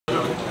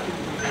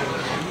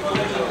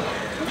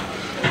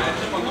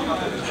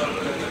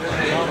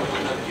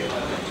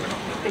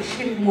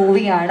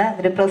മൂവിയാണ്.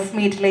 ഒരു press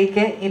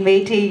മീറ്റിലേക്ക്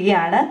invite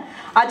ചെയ്യുകയാണ്.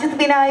 അജിത്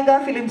വിനായക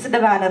ഫിലിംസിന്റെ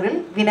ബാനറിൽ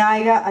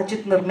വിനായക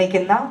അജിത്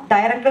നിർമ്മിക്കുന്ന,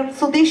 ഡയറക്ടർ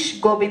സുധീഷ്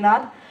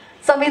ഗോപിനാഥ്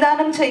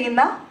സംവിധാനം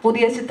ചെയ്യുന്ന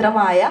പുതിയ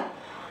ചിത്രമായ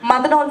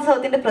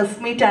മദനോത്സവത്തിന്റെ പ്രസ്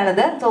മീറ്റ്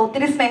ആണിത്. സോ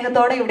ഒത്തിരി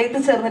സ്നേഹത്തോടെ ഇവിടെ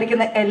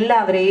എത്തിച്ചേർന്നിരിക്കുന്ന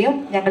എല്ലാവരെയും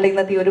ഞങ്ങൾ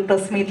ഇന്നത്തെ ഒരു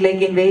പ്രസ്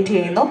മീറ്റിലേക്ക് ഇൻവൈറ്റ്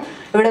ചെയ്യുന്നു.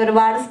 ഇവിടെ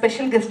ഒരുപാട്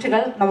സ്പെഷ്യൽ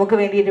ഗസ്റ്റുകൾ നമുക്ക്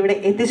വേണ്ടിയിട്ട് ഇവിടെ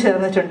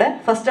എത്തിച്ചേർന്നിട്ടുണ്ട്.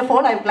 First of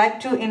all, I would like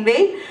to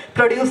invite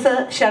producer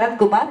Sarath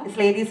Kumar.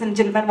 Ladies and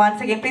gentlemen,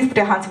 once again, please put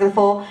your hands together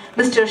for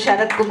Mr.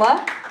 Sharath Kumar.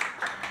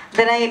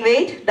 Then I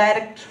invite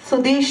Director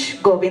Sudheesh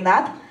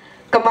Gopinath.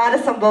 Kamara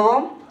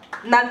Sambhavam,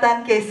 Nathan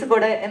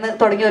Kesugoda എന്ന്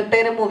തുടങ്ങിയ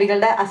ഒട്ടേറെ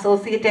മൂവികളുടെ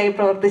associate ആയി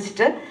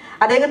പ്രവർത്തിച്ചിട്ട്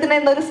അദ്ദേഹത്തിന്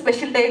ഇന്നൊരു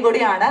special day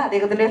കൂടിയാണ്.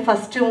 അദ്ദേഹത്തിന്റെ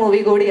first movie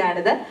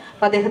കൂടിയാണിത്.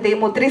 അപ്പോൾ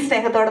അദ്ദേഹത്തെയും ഒത്തിരി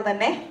സ്നേഹത്തോടെ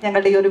തന്നെ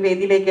ഞങ്ങളുടെ ഈ ഒരു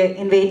വേദിയിലേക്ക്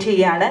ഇൻവൈറ്റ്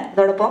ചെയ്യുകയാണ്.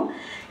 അതോടൊപ്പം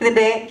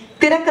ഇതിന്റെ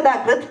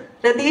തിരക്കഥാകൃത്ത്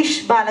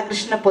രതീഷ്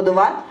ബാലകൃഷ്ണ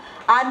പൊതുവാൾ,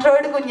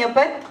 ആൻഡ്രോയിഡ്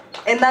കുഞ്ഞപ്പൻ,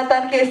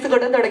 എന്നാത്താൻ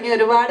കേസുകൊണ്ട് തുടങ്ങിയ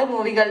ഒരുപാട്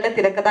മൂവികളുടെ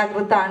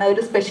തിരക്കഥാകൃത്താണ്.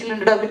 ഒരു സ്പെഷ്യൽ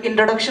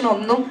ഇൻട്രൊഡക്ഷൻ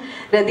ഒന്നും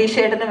രതീഷ്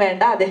ഏട്ടന്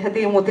വേണ്ട.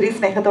 അദ്ദേഹത്തെയും ഒത്തിരി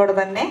സ്നേഹത്തോടെ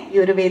തന്നെ ഈ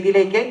ഒരു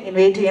വേദിയിലേക്ക്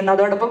ഇൻവൈറ്റ് ചെയ്യുന്നു.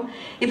 അതോടൊപ്പം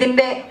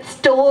ഇതിന്റെ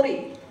സ്റ്റോറി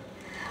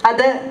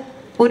അത്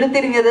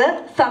ഉരുത്തിരിഞ്ഞത്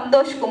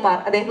സന്തോഷ് കുമാർ,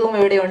 അദ്ദേഹവും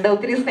ഇവിടെയുണ്ട്.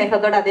 ഒത്തിരി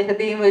സ്നേഹത്തോടെ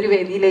അദ്ദേഹത്തെയും ഒരു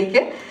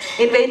വേദിയിലേക്ക്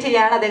ഇൻവൈറ്റ്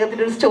ചെയ്യാണ്.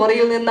 അദ്ദേഹത്തിന്റെ ഒരു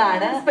സ്റ്റോറിയിൽ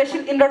നിന്നാണ്.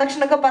 സ്പെഷ്യൽ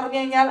ഇൻട്രൊഡക്ഷൻ ഒക്കെ പറഞ്ഞു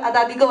കഴിഞ്ഞാൽ അത്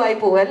അധികമായി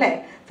പോകും അല്ലേ?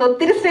 സോ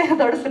ഒത്തിരി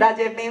സ്നേഹത്തോടെ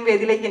സുരാജേട്ടനെയും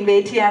വേദിയിലേക്ക്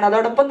ഇൻവൈറ്റ് ചെയ്യാണ്.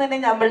 അതോടൊപ്പം തന്നെ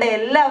നമ്മളുടെ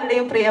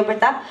എല്ലാവരുടെയും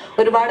പ്രിയപ്പെട്ട,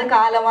 ഒരുപാട്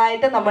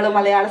കാലമായിട്ട് നമ്മൾ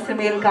മലയാള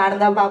സിനിമയിൽ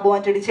കാണുന്ന ബാബു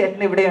ആന്റണി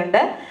ചേട്ടൻ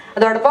ഇവിടെയുണ്ട്.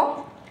 അതോടൊപ്പം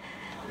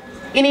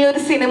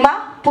ഇനിയൊരു സിനിമ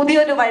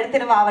പുതിയൊരു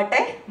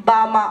വഴിത്തിരിവാവട്ടെ,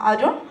 ഭാമ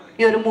അരുൺ,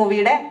 ഈ ഒരു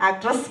മൂവിയുടെ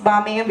ആക്ട്രസ്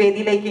ഭാമയും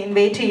വേദിയിലേക്ക്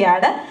ഇൻവൈറ്റ്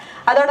ചെയ്യാണ്.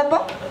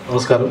 അതോടൊപ്പം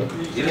നമസ്കാരം.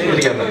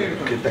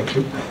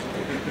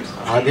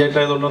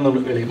 ആദ്യമായിട്ടായതുകൊണ്ടൊന്ന്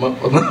എളിമ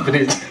ഒന്ന്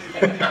അഭിനയിച്ചു.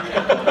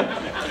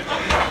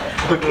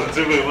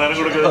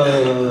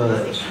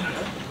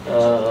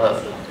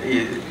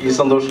 ഈ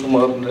സന്തോഷ്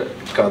കുമാറിൻ്റെ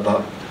കഥ,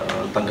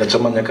 തങ്കച്ച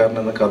മഞ്ഞക്കാരൻ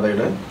എന്ന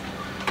കഥയുടെ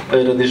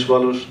രതീഷ്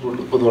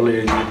ബാലകൃഷ്ണ പൊതുവാൾ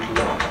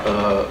എഴുതിയിട്ടുള്ള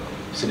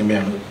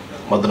സിനിമയാണ്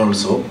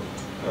മദനോത്സവം.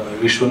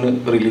 വിഷുവിന്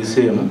റിലീസ്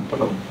ചെയ്യണം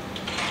പടം.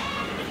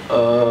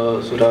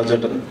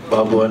 സുരാജേട്ടൻ,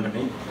 ബാബു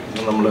ആന്റണി,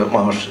 നമ്മളെ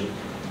മാഷ്,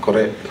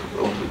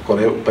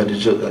 കുറേ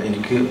പരിചയം,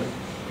 എനിക്ക്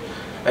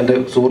എൻ്റെ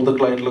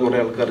സുഹൃത്തുക്കളായിട്ടുള്ള കുറേ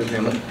ആൾക്കാർ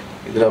തന്നെയാണ്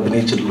ഇതിൽ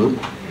അഭിനയിച്ചിട്ടുള്ളത്.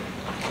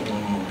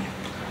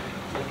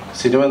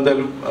 സിനിമ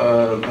എന്തായാലും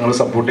നിങ്ങൾ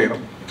സപ്പോർട്ട്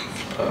ചെയ്യണം.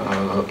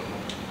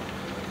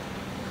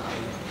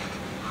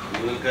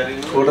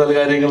 കൂടുതൽ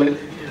കാര്യങ്ങൾ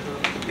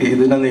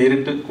ഇതിനെ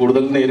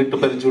കൂടുതൽ നേരിട്ട്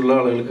പരിചയമുള്ള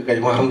ആളുകൾക്ക്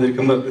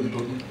കൈമാറുന്നിരിക്കുന്ന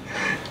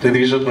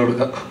രതീഷിന്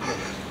കൊടുക്കാം.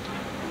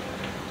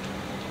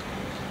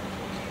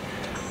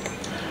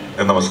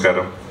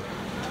 നമസ്കാരം.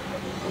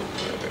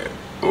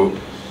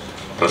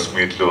 പ്രസ്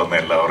മീറ്റിൽ വന്ന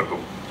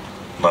എല്ലാവർക്കും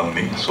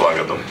നന്ദി,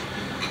 സ്വാഗതം.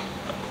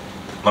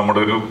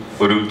 നമ്മുടെ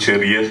ഒരു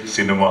ചെറിയ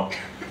സിനിമ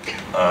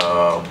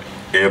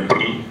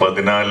ഏപ്രിൽ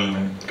 14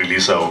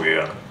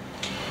 റിലീസാവുകയാണ്.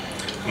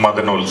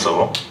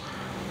 മദനോത്സവം.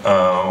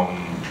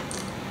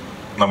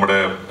 നമ്മുടെ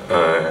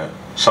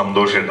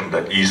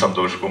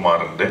സന്തോഷ്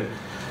കുമാറിൻ്റെ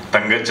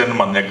തങ്കച്ചൻ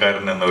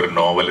മഞ്ഞക്കാരൻ എന്നൊരു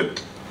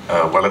നോവലറ്റ്,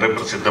 വളരെ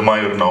പ്രസിദ്ധമായ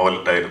ഒരു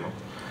നോവലറ്റായിരുന്നു.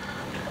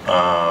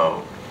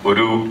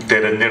 ഒരു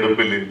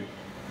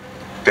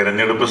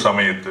തെരഞ്ഞെടുപ്പ്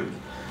സമയത്ത്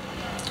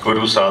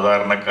ഒരു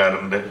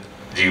സാധാരണക്കാരൻ്റെ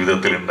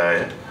ജീവിതത്തിലുണ്ടായ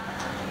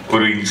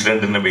ഒരു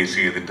ഇൻസിഡൻറ്റിനെ ബേസ്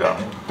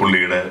ചെയ്തിട്ടാണ്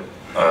പുള്ളിയുടെ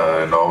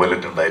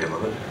നോവലറ്റ്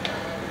ഉണ്ടായിരുന്നത്.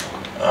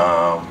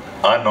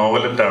 ആ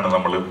നോവലറ്റാണ്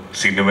നമ്മൾ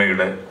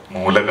സിനിമയുടെ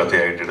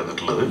മൂലകഥയായിട്ട്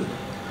എടുത്തിട്ടുള്ളത്.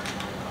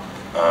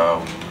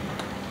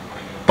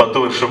 10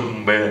 വർഷം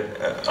മുമ്പേ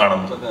ആണ്,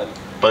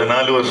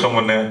 14 വർഷം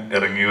മുന്നേ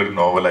ഇറങ്ങിയ ഒരു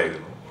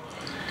നോവലായിരുന്നു.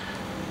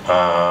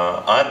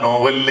 ആ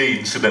നോവലിലെ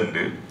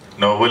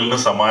നോവലിന്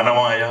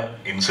സമാനമായ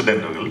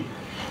ഇൻസിഡൻറ്റുകൾ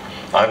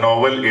ആ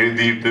നോവൽ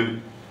എഴുതിയിട്ട്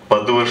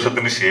 10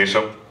 വർഷത്തിന്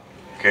ശേഷം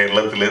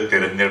കേരളത്തിലെ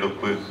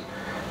തിരഞ്ഞെടുപ്പ്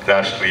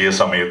രാഷ്ട്രീയ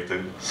സമയത്ത്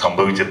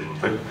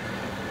സംഭവിച്ചിട്ടുണ്ട്.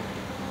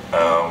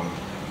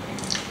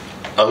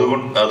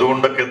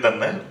 അതുകൊണ്ടൊക്കെ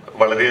തന്നെ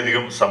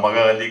വളരെയധികം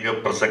സമകാലിക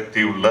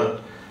പ്രസക്തിയുള്ള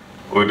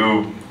ഒരു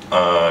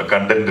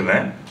കണ്ടന്റിനെ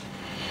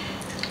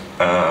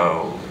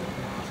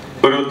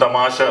ഒരു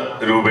തമാശ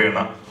രൂപേണ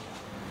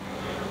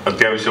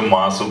അത്യാവശ്യം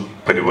മാസും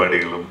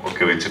പരിപാടികളും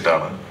ഒക്കെ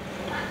വെച്ചിട്ടാണ്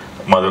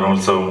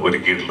മദനോത്സവം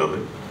ഒരുക്കിയിട്ടുള്ളത്.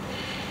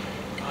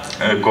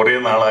 കുറേ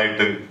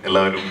നാളായിട്ട്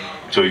എല്ലാവരും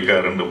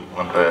ചോദിക്കാറുണ്ട്,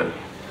 നമ്മുടെ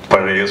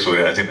പഴയ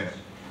സുരാജിനെ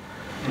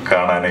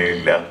കാണാനേ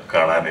ഇല്ല.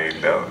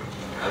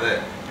 അതെ,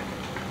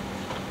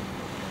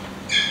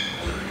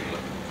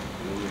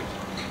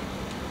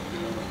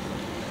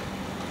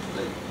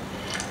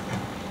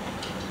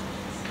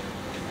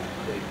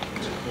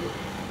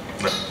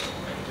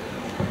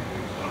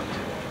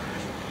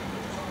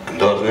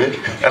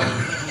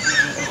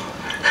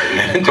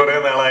 കുറെ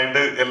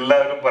നാളായിട്ട്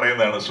എല്ലാവരും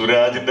പറയുന്നതാണ്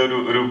സുരാജിന്റെ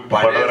ഒരു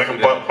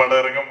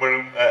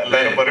പടയിറങ്ങുമ്പോഴും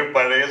എല്ലാവരും പറയും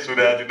പഴയ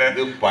സുരാജിനെ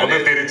ഒന്ന്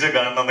തിരിച്ച്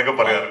കാണണം എന്നൊക്കെ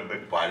പറയാറുണ്ട്.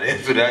 പഴയ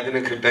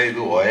സുരാജിനെ കിട്ടാൻ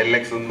ഇത്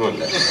OLX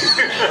ഒന്നുമല്ല,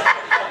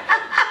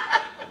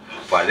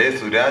 പഴയ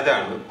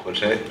സുരാജാണ്.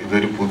 പക്ഷെ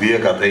ഇതൊരു പുതിയ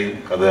കഥ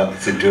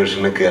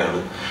സിറ്റുവേഷനൊക്കെയാണ്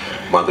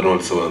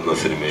മദനോത്സവം എന്ന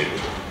സിനിമയിൽ.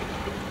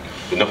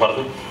 പിന്നെ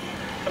പറഞ്ഞു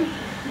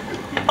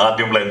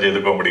ആദ്യം പ്ലാൻ ചെയ്ത്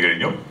കോമഡി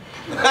കഴിഞ്ഞു.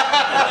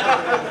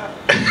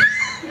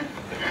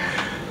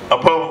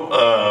 അപ്പം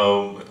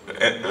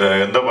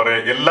എന്താ പറയാ,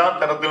 എല്ലാ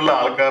തരത്തിലുള്ള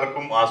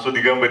ആൾക്കാർക്കും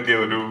ആസ്വദിക്കാൻ പറ്റിയ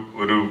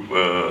ഒരു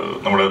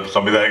നമ്മുടെ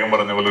സംവിധായകൻ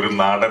പറഞ്ഞ പോലെ ഒരു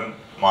നാടൻ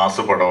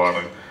മാസ്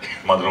പടമാണ്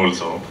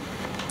മദനോത്സവം.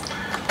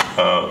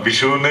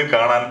 വിഷുവിന്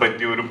കാണാൻ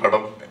പറ്റിയ ഒരു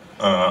പടം,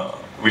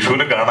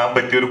 വിഷുവിന് കാണാൻ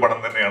പറ്റിയ ഒരു പടം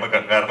തന്നെയാണ്.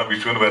 കാരണം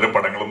വിഷുവിന് വേറെ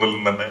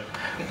പടങ്ങളൊന്നും തന്നെ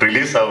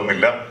റിലീസ്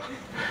ആവുന്നില്ല,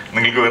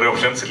 നിങ്ങൾക്ക് വേറെ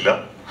ഓപ്ഷൻസ് ഇല്ല.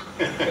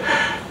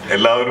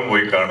 എല്ലാവരും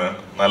പോയി കാണുക.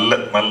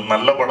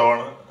 നല്ല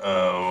പടമാണ്.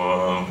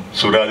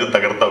 സുരാജ്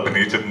തകർത്ത്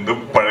അഭിനയിച്ചിട്ടുണ്ട്.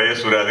 പഴയ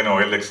സുരാജിന്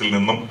OLX-ൽ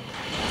നിന്നും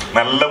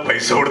നല്ല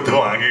പൈസ കൊടുത്ത്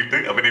വാങ്ങിയിട്ട്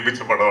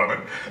അഭിനയിപ്പിച്ച പടമാണ്.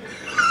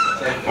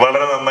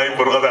 വളരെ നന്നായി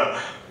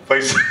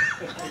പൈസ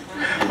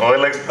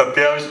OLX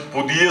അത്യാവശ്യം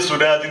പുതിയ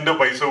സുരാജിന്റെ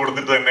പൈസ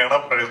കൊടുത്തിട്ട് തന്നെയാണ്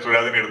പഴയ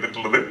സുരാജിനെ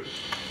എടുത്തിട്ടുള്ളത്.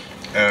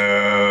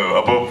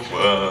 അപ്പൊ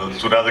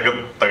സുരാജൊക്കെ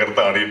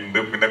തകർത്ത് ആടിയിട്ടുണ്ട്.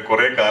 പിന്നെ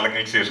കുറെ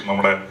കാലങ്ങൾക്ക് ശേഷം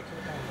നമ്മുടെ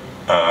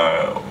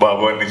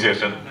ബാബു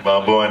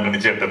ആന്റണി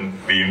ചേട്ടൻ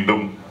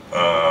വീണ്ടും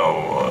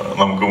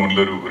നമുക്ക് മുന്നിൽ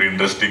ഒരു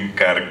ഇൻട്രസ്റ്റിംഗ്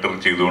ക്യാരക്ടർ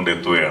ചെയ്തുകൊണ്ട്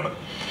എത്തുകയാണ്.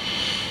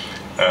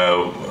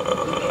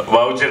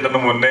 ബാബു ചേട്ടന്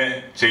മുന്നേ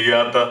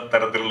ചെയ്യാത്ത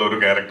തരത്തിലുള്ള ഒരു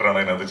ക്യാരക്ടറാണ്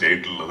അതിനകത്ത്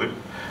ചെയ്തിട്ടുള്ളത്.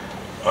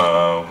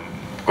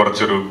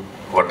 കുറച്ചൊരു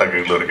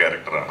വട്ടക്കീഴുള്ള ഒരു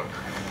ക്യാരക്ടറാണ്.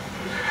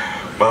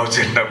 ബാബു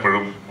ചേട്ടൻ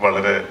എപ്പോഴും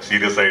വളരെ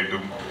സീരിയസ്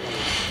ആയിട്ടും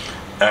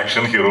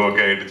ആക്ഷൻ ഹീറോ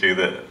ഒക്കെ ആയിട്ട്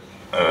ചെയ്ത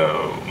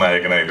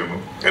നായകനായിരുന്നു.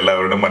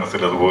 എല്ലാവരുടെയും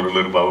മനസ്സിൽ അതുപോലുള്ള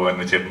ഒരു ബാബു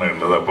ആന്റണി ചേട്ടനാണ്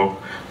ഉള്ളത്. അപ്പോൾ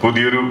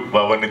പുതിയൊരു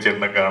ബാബു ആന്റണി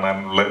ചേട്ടനെ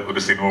കാണാനുള്ള ഒരു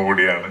സിനിമ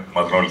കൂടിയാണ്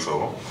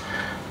മദനോത്സവം.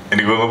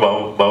 എനിക്ക് തോന്നുന്നു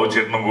ബാബു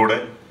ചേട്ടനും കൂടെ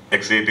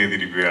എക്സൈറ്റ്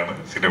ചെയ്തിരിക്കുകയാണ്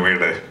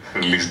സിനിമയുടെ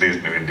റിലീസ്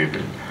ഡേറ്റിന് വേണ്ടിയിട്ട്.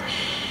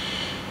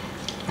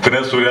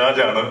 പിന്നെ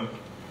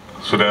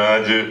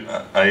സുരാജ്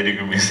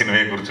ആയിരിക്കും ഈ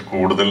സിനിമയെ കുറിച്ച്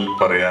കൂടുതൽ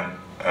പറയാൻ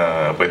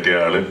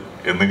പറ്റിയ ആള്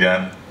എന്ന് ഞാൻ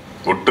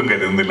ഒട്ടും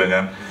കരുതുന്നില്ല.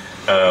 ഞാൻ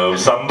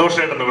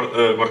സന്തോഷേട്ടനെ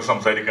കുറച്ച്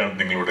സംസാരിക്കാൻ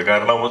നിങ്ങളോട്.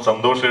 കാരണം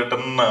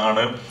സന്തോഷേട്ടൻ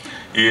ആണ്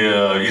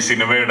ഈ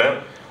സിനിമയുടെ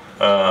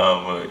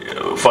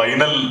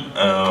ഫൈനൽ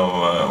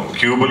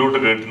ക്യൂബിലോട്ട്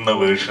കേട്ടുന്ന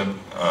വേർഷൻ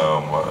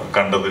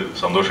കണ്ടത്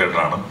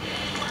സന്തോഷേട്ടനാണ്.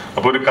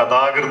 അപ്പൊ ഒരു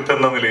കഥാകൃത്ത്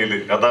എന്ന നിലയിൽ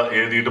കഥ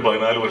എഴുതിയിട്ട്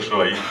 14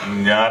 വർഷമായി.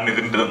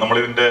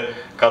 നമ്മളിതിന്റെ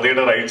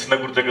കഥയുടെ റൈറ്റ്സിനെ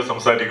കുറിച്ചൊക്കെ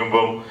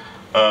സംസാരിക്കുമ്പോൾ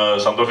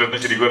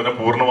സന്തോഷേട്ടന് ശരിക്കും പറഞ്ഞാൽ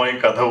പൂർണ്ണമായും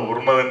കഥ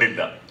ഓർമ്മ തന്നെ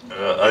ഇല്ല.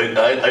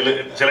 അതിൽ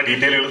ചില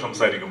ഡീറ്റെയിലുകൾ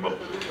സംസാരിക്കുമ്പോൾ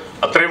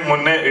അത്രയും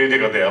മുന്നേ എഴുതിയ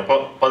കഥയാണ്. അപ്പൊ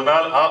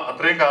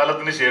അത്രയും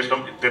കാലത്തിന് ശേഷം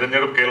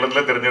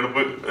കേരളത്തിലെ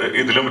തെരഞ്ഞെടുപ്പ്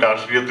ഇതിലും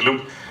രാഷ്ട്രീയത്തിലും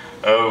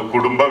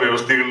കുടുംബ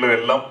വ്യവസ്ഥകളിലും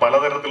എല്ലാം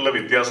പലതരത്തിലുള്ള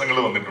വ്യത്യാസങ്ങൾ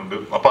വന്നിട്ടുണ്ട്.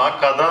 അപ്പൊ ആ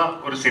കഥ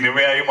ഒരു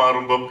സിനിമയായി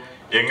മാറുമ്പം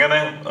എങ്ങനെ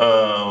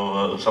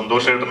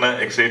സന്തോഷേട്ടനെ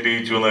എക്സൈറ്റ്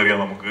ചെയ്യിച്ചു എന്ന് അറിയാൻ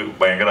നമുക്ക്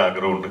ഭയങ്കര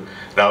ആഗ്രഹമുണ്ട്.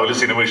 രാവിലെ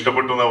സിനിമ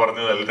ഇഷ്ടപ്പെട്ടു എന്നാ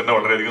പറഞ്ഞത്, അതിൽ തന്നെ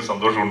വളരെയധികം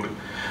സന്തോഷമുണ്ട്.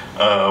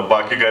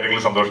 ബാക്കി കാര്യങ്ങൾ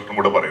സന്തോഷത്തിനും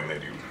കൂടെ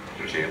പറയുന്നതായിരിക്കും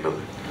ചെയ്യേണ്ടത്.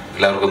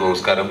 എല്ലാവർക്കും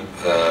നമസ്കാരം.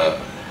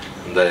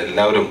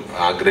 എല്ലാവരും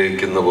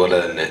ആഗ്രഹിക്കുന്ന പോലെ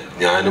തന്നെ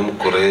ഞാനും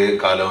കുറേ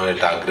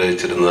കാലമായിട്ട്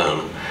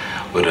ആഗ്രഹിച്ചിരുന്നതാണ്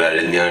ഒരു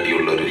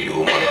അഴിഞ്ഞാടിയുള്ള ഒരു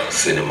ഹ്യൂമർ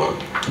സിനിമ.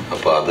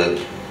 അപ്പോൾ അത്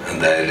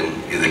എന്തായാലും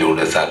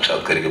ഇതിലൂടെ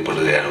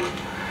സാക്ഷാത്കരിക്കപ്പെടുകയാണ്.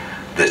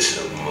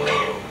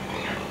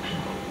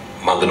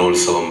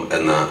 മദനോത്സവം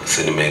എന്ന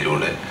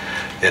സിനിമയിലൂടെ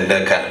എൻ്റെ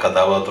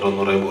കഥാപാത്രം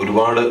എന്ന് പറയുമ്പോൾ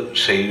ഒരുപാട്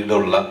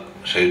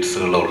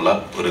ഷെയ്ഡ്സുകളുള്ള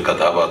ഒരു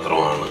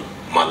കഥാപാത്രമാണ്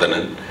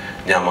മദനൻ.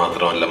 ഞാൻ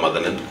മാത്രമല്ല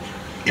മദനൻ,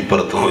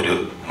 ഇപ്പുറത്തും ഒരു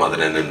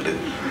മദനനുണ്ട്.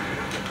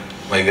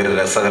 ഭയങ്കര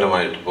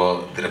രസകരമായിട്ട് ഇപ്പോൾ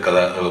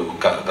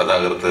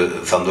കഥാകൃത്ത്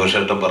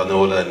സന്തോഷേട്ടൻ പറഞ്ഞ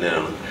പോലെ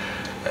തന്നെയാണ്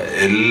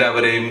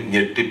എല്ലാവരെയും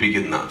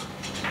ഞെട്ടിപ്പിക്കുന്ന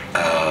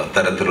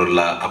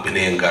തരത്തിലുള്ള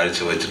അഭിനയം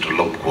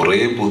കാഴ്ചവെച്ചിട്ടുള്ള കുറേ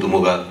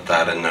പുതുമുഖ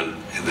താരങ്ങൾ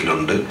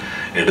ഇതിലുണ്ട്.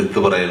 എടുത്തു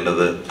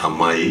പറയേണ്ടത്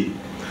അമ്മായി,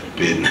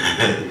 പിന്നെ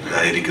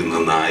ആയിരിക്കുന്ന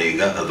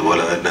നായിക,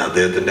 അതുപോലെ തന്നെ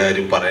അദ്ദേഹത്തിൻ്റെ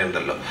കാര്യം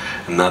പറയണ്ടല്ലോ,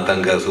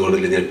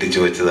 കാസർഗോഡിൽ ഞെട്ടിച്ചു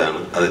വെച്ചതാണ്.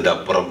 അതിൻ്റെ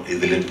അപ്പുറം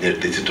ഇതിലും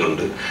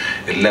ഞെട്ടിച്ചിട്ടുണ്ട്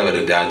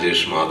എല്ലാവരും.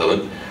 രാജേഷ്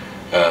മാധവൻ,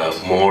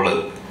 മോള്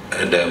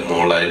എൻ്റെ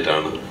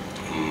മോളായിട്ടാണ്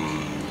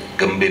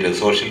ഗംഭീര.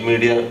 സോഷ്യൽ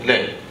മീഡിയ അല്ലേ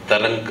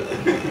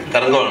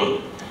തരംഗമാണ്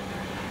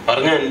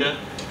പറഞ്ഞ എൻ്റെ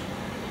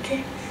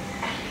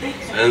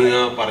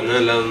ഞാൻ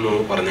പറഞ്ഞതല്ലാന്ന്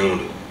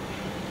പറഞ്ഞോണ്ട്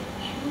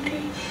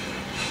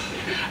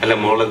അല്ല.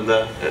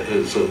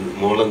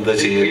 മോളെന്താ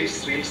ചെയ്യ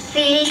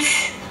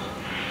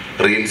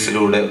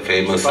റീൽസിലൂടെ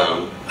ഫേമസ്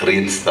ആണ്,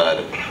 റീൽസ്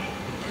താരം.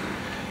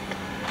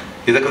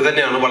 ഇതൊക്കെ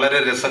തന്നെയാണ് വളരെ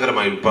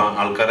രസകരമായി. ഇപ്പം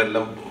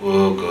ആൾക്കാരെല്ലാം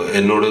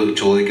എന്നോട്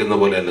ചോദിക്കുന്ന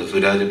പോലെ തന്നെ,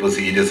 സുരാജ് ഇപ്പോൾ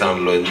സീരിയസ്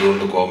ആണല്ലോ,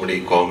 എന്തുകൊണ്ട്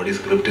കോമഡി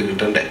സ്ക്രിപ്റ്റ്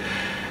കിട്ടണ്ടേ?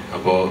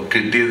 അപ്പോൾ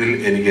കിട്ടിയതിൽ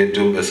എനിക്ക്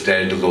ഏറ്റവും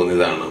ബെസ്റ്റായിട്ട്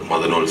തോന്നിയതാണ്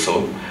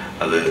മദനോത്സവം.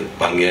 അത്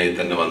ഭംഗിയായി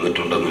തന്നെ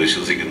വന്നിട്ടുണ്ടെന്ന്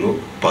വിശ്വസിക്കുന്നു.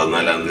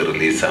 14-ാം തീയതി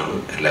റിലീസാണ്.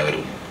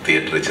 എല്ലാവരും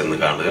തിയേറ്ററിൽ ചെന്ന്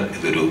കാണുക.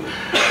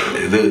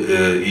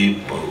 ഈ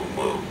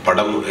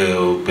പടം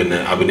പിന്നെ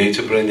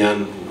അഭിനയിച്ചപ്പോഴേ ഞാൻ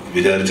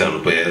വിചാരിച്ചാണ്,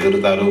 ഇപ്പോൾ ഏതൊരു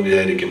താരവും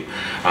വിചാരിക്കും,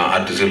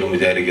 ആർട്ടിസ്റ്റുകളും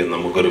വിചാരിക്കും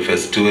നമുക്കൊരു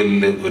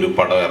ഫെസ്റ്റിവലിൽ ഒരു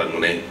പടം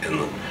ഇറങ്ങണേ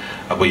എന്ന്.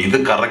 അപ്പോൾ ഇത്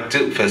കറക്റ്റ്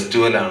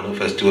ഫെസ്റ്റിവലാണ്,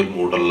 ഫെസ്റ്റിവൽ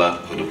മൂഡുള്ള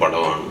ഒരു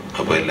പടമാണ്.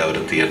 അപ്പോൾ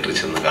എല്ലാവരും തിയേറ്ററിൽ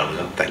ചെന്ന്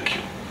കാണുക. Thank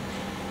you.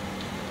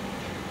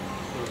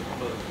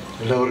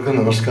 എല്ലാവർക്കും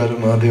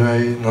നമസ്കാരം.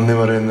 ആദ്യമായി നന്ദി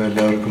പറയുന്നു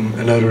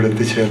എല്ലാവരും ഇവിടെ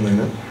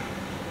എത്തിച്ചേർന്നതിന്.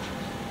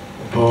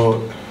 അപ്പോൾ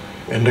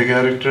എൻ്റെ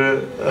ക്യാരക്ടർ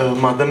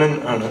മദനൻ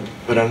ആണ്.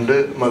 ഇപ്പോൾ 2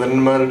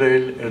 മദനന്മാരുടെ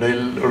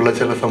ഇടയിൽ ഉള്ള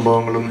ചില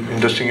സംഭവങ്ങളും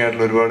ഇൻട്രസ്റ്റിംഗ്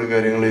ആയിട്ടുള്ള ഒരുപാട്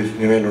കാര്യങ്ങൾ ഈ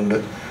സിനിമയിലുണ്ട്.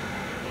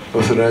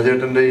 അപ്പോൾ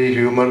സുരാജേട്ടൻ്റെ ഈ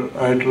ഹ്യൂമർ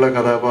ആയിട്ടുള്ള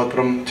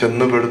കഥാപാത്രം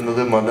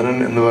ചെന്നുപെടുന്നത് മദനൻ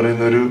എന്ന്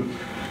പറയുന്ന ഒരു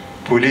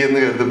പുലി എന്ന്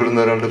കരുതപ്പെടുന്ന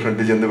ഒരാളുടെ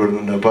ഫ്രണ്ടിൽ ചെന്ന്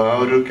പെടുന്നുണ്ട്. അപ്പോൾ ആ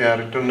ഒരു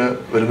ക്യാരക്ടറിന്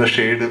വരുന്ന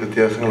ഷെയ്ഡ്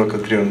വ്യത്യാസങ്ങളൊക്കെ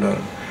ഒത്തിരി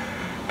ഉണ്ടാകും.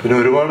 പിന്നെ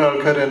ഒരുപാട്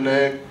ആൾക്കാർ എന്നെ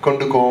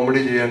കൊണ്ട്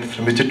കോമഡി ചെയ്യാൻ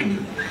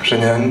ശ്രമിച്ചിട്ടുണ്ട്. പക്ഷെ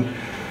ഞാൻ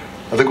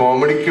അത്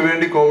കോമഡിക്ക്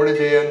വേണ്ടി കോമഡി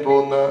ചെയ്യാൻ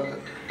പോകുന്ന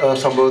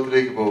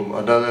സംഭവത്തിലേക്ക് പോകും.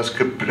 അല്ലാതെ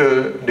സ്ക്രിപ്റ്റ്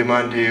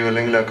ഡിമാൻഡ് ചെയ്യുകയോ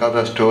അല്ലെങ്കിൽ ആ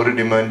കഥ സ്റ്റോറി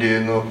ഡിമാൻഡ്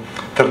ചെയ്യുന്നോ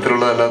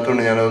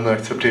തരത്തിലുള്ളതല്ലാത്തതുകൊണ്ട് ഞാനതൊന്നും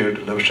അക്സെപ്റ്റ്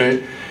ചെയ്തിട്ടില്ല. പക്ഷേ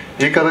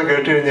ഈ കഥ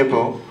കേട്ട്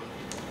കഴിഞ്ഞപ്പോൾ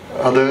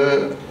അത്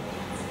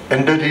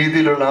എൻ്റെ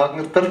രീതിയിലുള്ള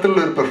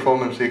ഇത്തരത്തിലുള്ളൊരു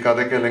പെർഫോമൻസ് ഈ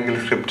കഥയ്ക്ക് അല്ലെങ്കിൽ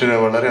സ്ക്രിപ്റ്റിന്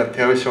വളരെ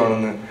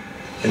അത്യാവശ്യമാണെന്ന്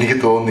എനിക്ക്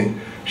തോന്നി.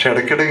 പക്ഷെ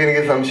ഇടയ്ക്കിടയ്ക്ക്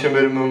എനിക്ക് സംശയം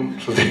വരുമ്പം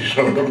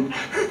സുധീഷിനോടും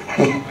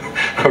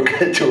ഒക്കെ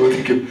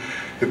ചോദിക്കും,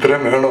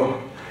 ഇത്രയും വേണോ,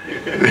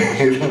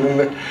 ഇതിൽ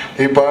നിന്ന്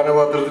ഈ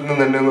പാനപാത്രത്തിൽ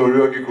നിന്ന് എന്നെ ഒന്ന്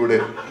ഒഴിവാക്കിക്കൂടെ.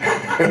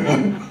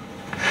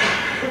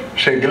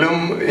 പക്ഷെ എങ്കിലും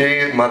ഈ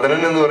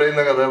മദനൻ എന്ന്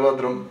പറയുന്ന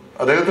കഥാപാത്രം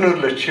അദ്ദേഹത്തിനൊരു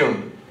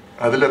ലക്ഷ്യമുണ്ട്.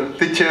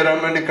 അതിലെത്തിച്ചേരാൻ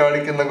വേണ്ടി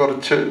കാണിക്കുന്ന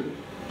കുറച്ച്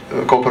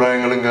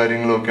കോപ്രായങ്ങളും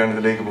കാര്യങ്ങളും ഒക്കെയാണ്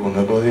ഇതിലേക്ക്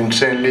പോകുന്നത്. അപ്പോൾ അത്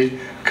ഇൻസ്റ്റന്റ്ലി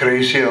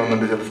ക്രേസി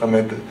ആവുന്നുണ്ട് ചില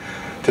സമയത്ത്.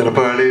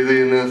 ചിലപ്പോൾ ആൾ ഇത്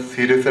ചെയ്യുന്ന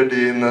സീരിയസ് ആയിട്ട്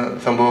ചെയ്യുന്ന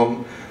സംഭവം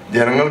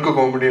ജനങ്ങൾക്ക്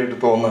കോമഡി ആയിട്ട്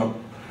തോന്നാം.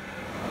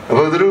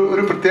 അപ്പോൾ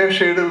ഇതൊരു പ്രത്യേക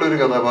ഷെയ്ഡുള്ള ഒരു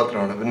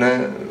കഥാപാത്രമാണ്. പിന്നെ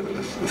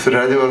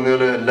സുരാജ് പറഞ്ഞ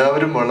പോലെ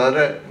എല്ലാവരും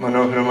വളരെ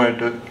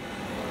മനോഹരമായിട്ട്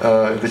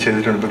ഇത്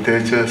ചെയ്തിട്ടുണ്ട്.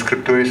 പ്രത്യേകിച്ച്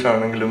സ്ക്രിപ്റ്റ് വൈസ്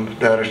ആണെങ്കിലും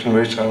ഡയറക്ഷൻ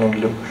വൈസ്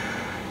ആണെങ്കിലും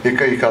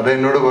ഈ കഥ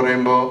എന്നോട്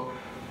പറയുമ്പോൾ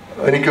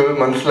എനിക്ക്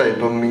മനസ്സിലായി.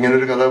 ഇപ്പം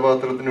ഇങ്ങനൊരു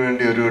കഥാപാത്രത്തിന്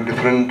വേണ്ടി ഒരു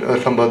ഡിഫറെൻറ്റ്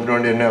സംഭവത്തിന്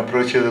വേണ്ടി എന്നെ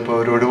അപ്രോച്ച് ചെയ്തപ്പോൾ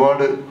അവർ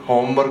ഒരുപാട്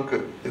ഹോംവർക്ക്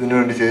ഇതിനു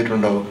വേണ്ടി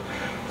ചെയ്തിട്ടുണ്ടാവും.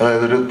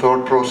 അതായത് ഒരു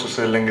തോട്ട് പ്രോസസ്സ്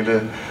അല്ലെങ്കിൽ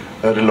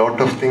ഒരു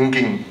ലോട്ട് ഓഫ്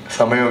തിങ്കിങ്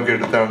സമയമൊക്കെ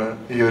എടുത്താണ്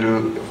ഈ ഒരു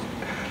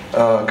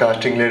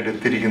കാസ്റ്റിങ്ങിലായിട്ട്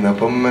എത്തിയിരിക്കുന്നത്.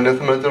 അപ്പം എന്നെ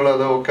സംബന്ധിച്ചുള്ള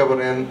അതൊക്കെ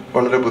പറയാൻ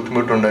വളരെ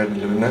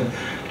ബുദ്ധിമുട്ടുണ്ടായിരുന്നില്ല. പിന്നെ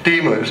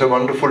team, it's A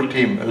wonderful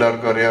team.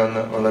 എല്ലാവർക്കും അറിയാവുന്ന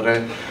വളരെ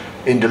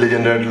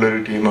ഇൻ്റലിജൻ്റ്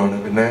ആയിട്ടുള്ളൊരു ടീമാണ്.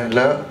 പിന്നെ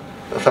എല്ലാ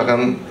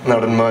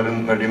നടന്മാരും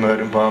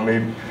നടിമാരും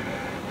ഭാമയും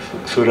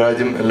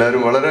സുരാജും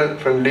എല്ലാവരും വളരെ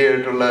ഫ്രണ്ട്ലി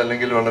ആയിട്ടുള്ള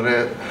അല്ലെങ്കിൽ വളരെ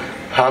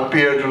ഹാപ്പി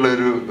ആയിട്ടുള്ള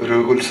ഒരു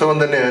ഉത്സവം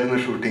തന്നെയായിരുന്നു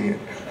ഷൂട്ടിങ്.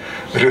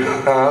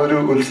 ആ ഒരു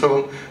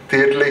ഉത്സവം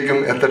തിയേറ്ററിലേക്കും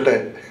എത്തട്ടെ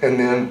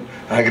എന്ന് ഞാൻ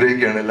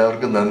ആഗ്രഹിക്കുകയാണ്.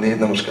 എല്ലാവർക്കും നന്ദി,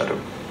 നമസ്കാരം.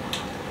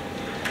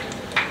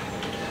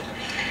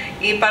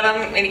 ഈ പടം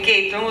എനിക്ക്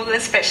ഏറ്റവും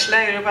കൂടുതൽ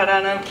സ്പെഷ്യലായ ഒരു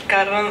പടമാണ്.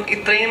 കാരണം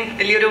ഇത്രയും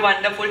വലിയൊരു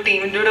വണ്ടർഫുൾ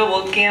ടീമിൻ്റെ കൂടെ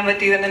വർക്ക് ചെയ്യാൻ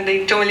പറ്റിയതെന്ന് എൻ്റെ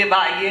ഏറ്റവും വലിയ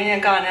ഭാഗ്യം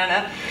ഞാൻ കാണുകയാണ്.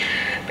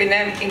 പിന്നെ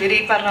ഇവർ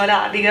ഈ പറഞ്ഞ പോലെ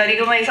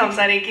ആധികാരികമായി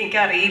സംസാരിക്കാൻ എനിക്ക്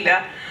അറിയില്ല.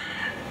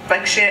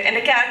 പക്ഷെ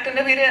എൻ്റെ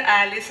ക്യാരക്ടറിൻ്റെ പേര്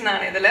ആലിസ്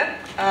എന്നാണ്. ഇതിൽ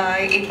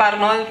ഈ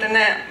പറഞ്ഞ പോലെ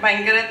തന്നെ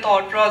ഭയങ്കര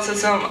തോട്ട്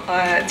പ്രോസസ്സും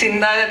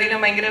ചിന്താഗതിയിലും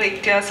ഭയങ്കര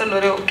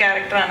വ്യത്യാസമുള്ളൊരു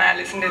ക്യാരക്ടറാണ്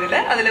ആലിസിൻ്റെ ഇതിൽ.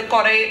 അതിൽ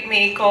കുറേ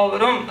മേക്ക്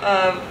ഓവറും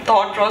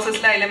തോട്ട്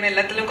പ്രോസസ്സിലായാലും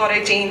എല്ലാത്തിലും കുറേ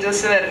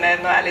ചേഞ്ചസ്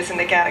വരുന്നായിരുന്നു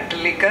ആലിസിൻ്റെ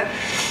ക്യാരക്ടറിലേക്ക്.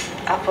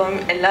 അപ്പം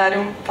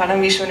എല്ലാവരും പടം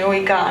വിഷുവിന്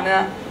പോയി കാണുക,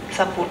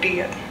 സപ്പോർട്ട്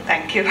ചെയ്യുക.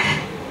 Thank you.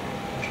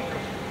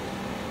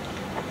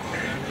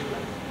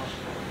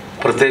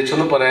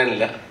 പ്രത്യേകിച്ചൊന്നും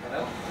പറയാനില്ല,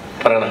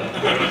 പറയണം.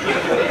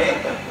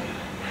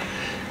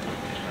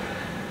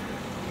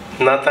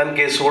 നാത്താൻ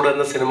കേസുകൂട്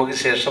എന്ന സിനിമയ്ക്ക്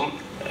ശേഷം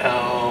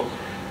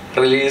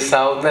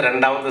റിലീസാവുന്ന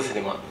രണ്ടാമത്തെ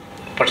സിനിമ.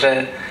 പക്ഷേ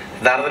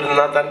യഥാർത്ഥത്തിൽ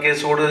നാത്താൻ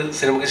കേസുകൂട്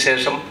സിനിമയ്ക്ക്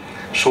ശേഷം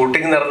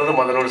ഷൂട്ടിംഗ് നടന്നത്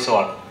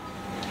മദനോത്സവമാണ്.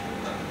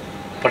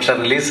 പക്ഷെ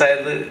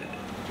റിലീസായത്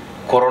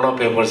കൊറോണ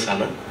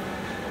പേപ്പേഴ്സാണ്.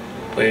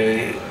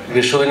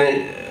 വിഷുവിന്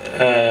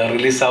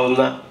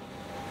റിലീസാവുന്ന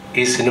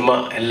ഈ സിനിമ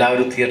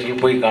എല്ലാവരും തിയേറ്ററിൽ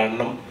പോയി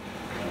കാണണം.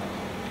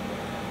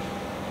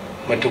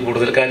 മറ്റു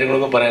കൂടുതൽ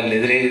കാര്യങ്ങളൊന്നും പറയാനില്ല.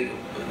 ഇതിൽ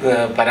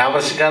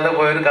പരാമർശിക്കാതെ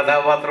പോയൊരു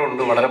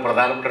കഥാപാത്രമുണ്ട്, വളരെ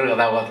പ്രധാനപ്പെട്ട ഒരു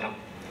കഥാപാത്രം.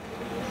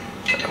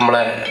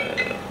 നമ്മളെ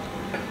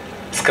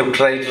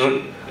സ്ക്രിപ്റ്റ് റൈറ്റർ,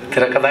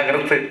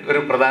 തിരക്കഥാകൃത്ത് ഒരു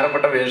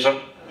പ്രധാനപ്പെട്ട വേഷം.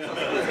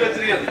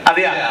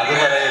 അതെയാ,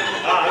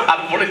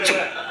 അത് പൊളിച്ചു.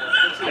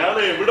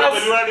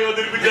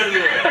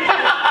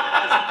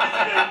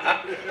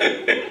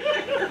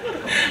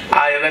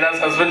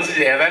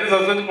 ഏതായാലും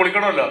സസ്പെൻസ്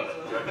പൊളിക്കണമല്ലോ,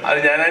 അത്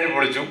ഞാനായിട്ട്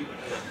പൊളിച്ചു.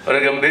 ഒരു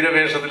ഗംഭീര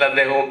വേഷത്തിൽ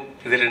അദ്ദേഹവും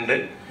ഇതിലുണ്ട്.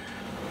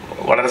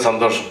 വളരെ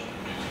സന്തോഷം.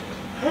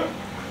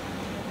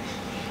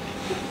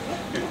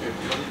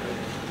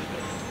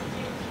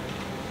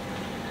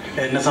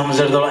 എന്നെ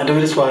സംബന്ധിച്ചിടത്തോളം, എൻ്റെ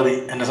പേര് സ്വാതി.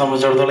 എന്നെ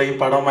സംബന്ധിച്ചിടത്തോളം ഈ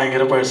പടം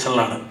ഭയങ്കര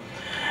പേഴ്സണലാണ്.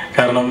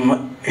 കാരണം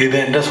ഇത്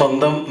എൻ്റെ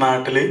സ്വന്തം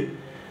നാട്ടിൽ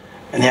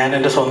ഞാൻ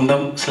എൻ്റെ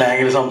സ്വന്തം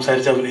സ്ലാങ്ങിൽ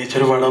സംസാരിച്ച്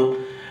അഭിനയിച്ചൊരു പടം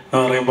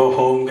എന്ന് പറയുമ്പോൾ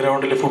ഹോം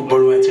ഗ്രൗണ്ടിൽ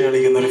ഫുട്ബോൾ മാച്ച്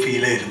കളിക്കുന്ന ഒരു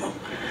ഫീലായിരുന്നു.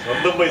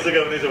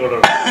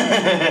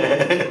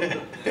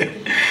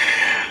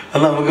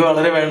 അത് നമുക്ക്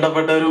വളരെ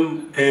വേണ്ടപ്പെട്ടവരും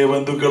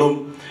ബന്ധുക്കളും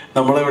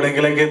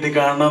നമ്മളെവിടെയെങ്കിലൊക്കെ എത്തി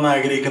കാണണമെന്ന്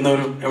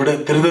ആഗ്രഹിക്കുന്നവരും എവിടെ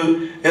എത്തരുത്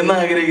എന്ന്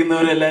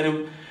ആഗ്രഹിക്കുന്നവരും എല്ലാവരും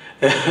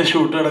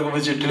ഷൂട്ട്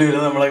നടക്കുമ്പോൾ ചുറ്റിൽ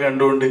വരുന്ന നമ്മളെ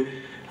കണ്ടുകൊണ്ട്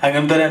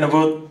അങ്ങനത്തെ ഒരു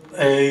അനുഭവം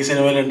ഈ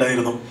സിനിമയിൽ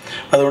ഉണ്ടായിരുന്നു.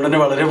 അതുകൊണ്ട് തന്നെ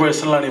വളരെ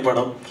പേഴ്സണലാണ് ഈ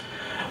പടം.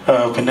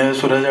 പിന്നെ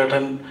സുരേഷ്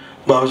ചേട്ടൻ,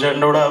 ബാബു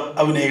ചേട്ടൻ്റെ കൂടെ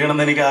അഭിനയിക്കണം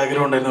എന്ന് എനിക്ക്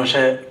ആഗ്രഹം ഉണ്ടായിരുന്നു.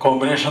 പക്ഷേ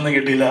കോമ്പിനേഷൻ ഒന്നും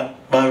കിട്ടിയില്ല.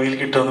 ഭാവിയിൽ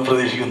കിട്ടുമെന്ന്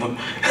പ്രതീക്ഷിക്കുന്നു.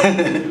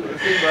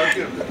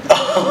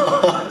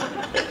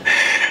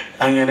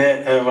 അങ്ങനെ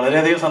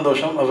വളരെയധികം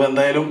സന്തോഷം. അപ്പോൾ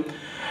എന്തായാലും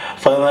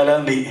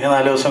 14-ാം തീയതി,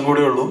 4 ദിവസം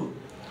കൂടെ ഉള്ളൂ.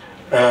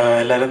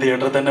 എല്ലാവരും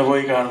തിയേറ്ററിൽ തന്നെ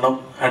പോയി കാണണം,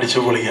 അടിച്ചു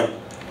പൊളിക്കാം.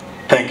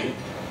 Thank you.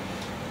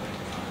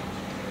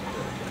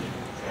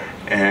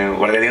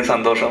 വളരെയധികം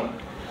സന്തോഷം.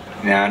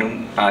 ഞാനും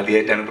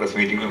ആദ്യമായിട്ടാണ് പ്രസ്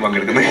മീറ്റിങ്ങിൽ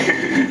പങ്കെടുക്കുന്നത്.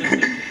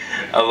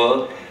 അപ്പോൾ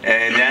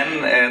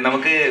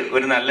നമുക്ക്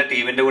ഒരു നല്ല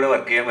ടീമിന്റെ കൂടെ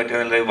വർക്ക് ചെയ്യാൻ പറ്റുക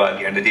എന്നുള്ളൊരു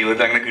ഭാഗ്യം എൻ്റെ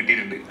ജീവിതത്തിൽ അങ്ങനെ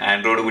കിട്ടിയിട്ടുണ്ട്.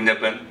 ആൻഡ്രോയിഡ്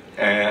കുഞ്ഞപ്പൻ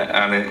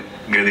ആണ്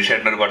ഗിരീഷ്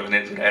ഏട്ടൻ്റെ ഒരു പടത്തിന്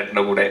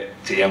ഏട്ടൻ്റെ കൂടെ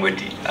ചെയ്യാൻ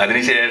പറ്റി.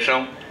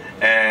 അതിനുശേഷം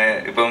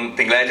ഇപ്പം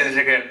തിങ്കളാഴ്ച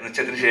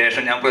നിശ്ചയത്തിന്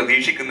ശേഷം ഞാൻ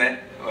പ്രതീക്ഷിക്കുന്ന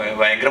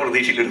ഭയങ്കര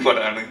പ്രതീക്ഷയിലൊരു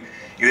പടമാണ്.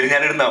 ഇതിൽ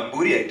ഞാനൊരു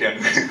നമ്പൂരി ആയിട്ടാണ്,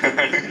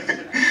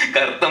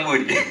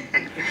 കറുത്തമ്പൂരി.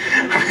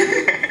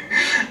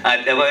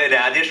 അപ്പൊ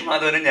രാജേഷ്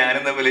മാധവനും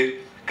ഞാനും തമ്മിൽ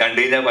കണ്ടു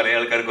കഴിഞ്ഞാൽ പല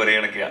ആൾക്കാർ കുറെ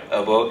കണക്കിയ.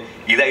 അപ്പോ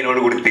ഇത് അതിനോട്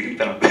കൂടി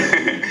തിരുത്തണം.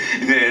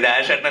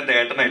 രാജേഷേട്ടൻ്റെ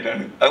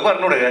ഏട്ടനായിട്ടാണ് അത്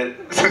പറഞ്ഞൂടെ.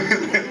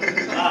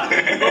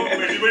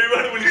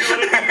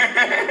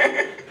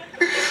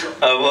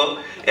 അപ്പോ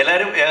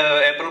എല്ലാരും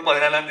ഏപ്രിൽ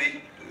 14-ാം തീയതി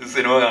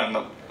സിനിമ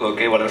കാണണം.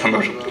 ഓക്കെ, വളരെ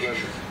സന്തോഷം.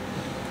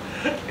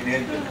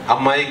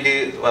 അമ്മായിക്ക്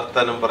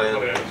വർത്താനം പറയാം.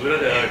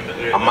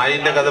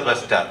 അമ്മായിന്റെ കഥ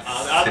ബെസ്റ്റാ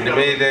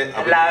സിനിമയിലെ.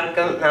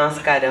 എല്ലാവർക്കും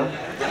നമസ്കാരം.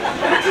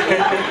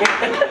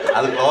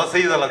 അത് ക്ലോസ്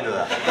ചെയ്ത്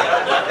കളഞ്ഞതാ,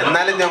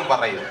 എന്നാലും ഞാൻ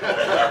പറയും.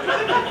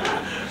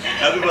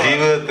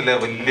 ജീവിതത്തിലെ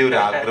വലിയൊരു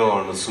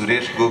ആഗ്രഹമാണ്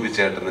സുരേഷ് ഗോപി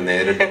ചേട്ടന്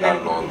നേരിട്ട്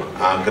കാണണമെന്ന്.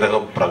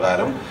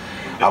 ആഗ്രഹപ്രകാരം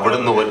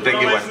അവിടുന്ന്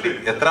ഒറ്റയ്ക്ക് വണ്ടി.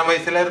 എത്ര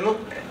വയസ്സിലായിരുന്നു?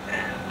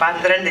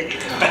 12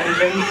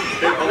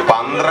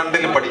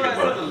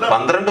 പഠിക്കുമ്പോൾ.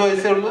 12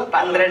 വയസ്സേ ഉള്ളൂ.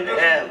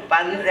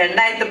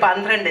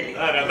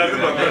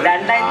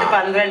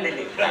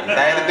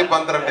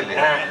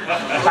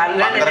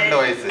 2012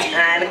 വയസ്സ്.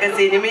 എനിക്ക്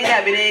സിനിമയിൽ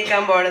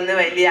അഭിനയിക്കാൻ പോണെന്ന്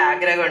വലിയ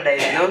ആഗ്രഹം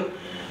ഉണ്ടായിരുന്നു.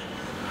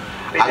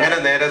 അങ്ങനെ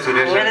നേരെ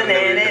സുരേഷ്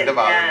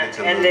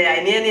എന്റെ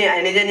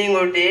അനുജനെയും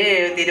കൂട്ടി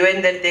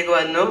തിരുവനന്തപുരത്തേക്ക്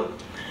വന്നു.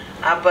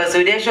 അപ്പൊ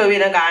സുരേഷ്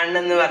ഗോപിനെ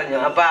കാണണമെന്ന് പറഞ്ഞു.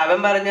 അപ്പൊ അവൻ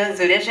പറഞ്ഞു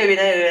സുരേഷ്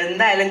ഗോപിനെ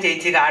എന്തായാലും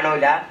ചേച്ചി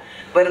കാണൂല,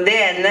 വെറുതെ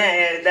എന്നെ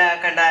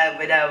ഇതാക്കണ്ട,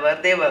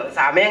 വെറുതെ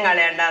സമയം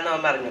കളയണ്ടെന്ന്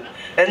അവൻ പറഞ്ഞു.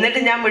 എന്നിട്ട്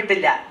ഞാൻ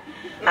വിട്ടില്ല.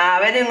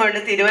 അവനും കൊണ്ട്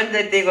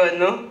തിരുവനന്തപുരത്തേക്ക്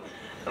വന്നു.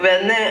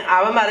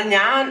 അവൻ പറഞ്ഞു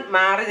ഞാൻ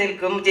മാറി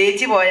നിൽക്കും,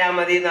 ചേച്ചി പോയാൽ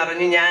മതി എന്ന്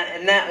പറഞ്ഞു.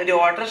 എന്നെ ഒരു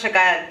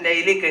ഓട്ടോറിക്ഷക്കാരൻ്റെ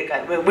ഇതിലേക്ക്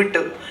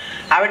വിട്ടു.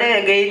 അവിടെ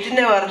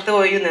ഗേറ്റിന്റെ പുറത്ത്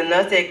പോയി നിന്ന്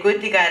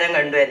സെക്യൂരിറ്റിക്കാരൻ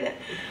കണ്ടു എന്നെ.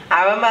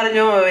 അവൻ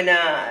പറഞ്ഞു പിന്നെ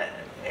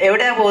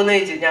എവിടെയാ പോകുന്നു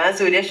ചോദിച്ചു. ഞാൻ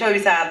സുരേഷ് ഗോപി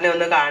സാറിനെ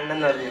ഒന്ന് കാണണം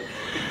എന്ന് പറഞ്ഞു.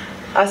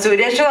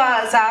 സുരേഷ്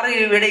സാറ്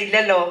ഇവിടെ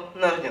ഇല്ലല്ലോ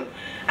എന്ന് പറഞ്ഞു.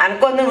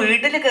 എനിക്കൊന്ന്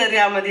വീട്ടിൽ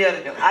കയറിയാൽ മതി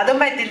പറഞ്ഞു. അതും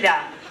പറ്റില്ല,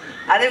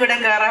 അതിവിടെ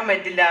കയറാൻ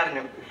പറ്റില്ല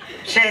പറഞ്ഞു.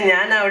 പക്ഷെ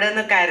ഞാൻ അവിടെ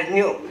നിന്ന്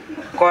കരഞ്ഞു,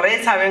 കുറേ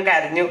സമയം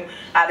കരഞ്ഞു.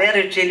 അതേ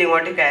റിക്ഷയിൽ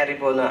ഇങ്ങോട്ട് കയറി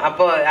പോന്നു.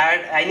 അപ്പോൾ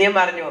അനിയൻ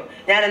പറഞ്ഞു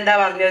ഞാൻ എന്താ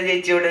പറഞ്ഞത്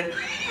ചേച്ചിയോട്,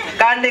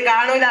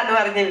 കാണൂല എന്ന്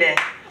പറഞ്ഞില്ലേ.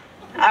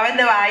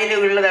 അവന്റെ വായിൽ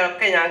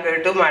ഉള്ളതൊക്കെ ഞാൻ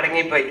കേട്ടു,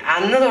 മടങ്ങിപ്പോയി.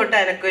 അന്ന് തൊട്ട്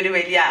എനിക്കൊരു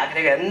വലിയ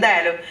ആഗ്രഹം,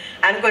 എന്തായാലും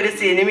എനിക്കൊരു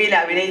സിനിമയിൽ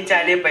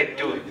അഭിനയിച്ചാലേ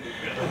പറ്റൂ.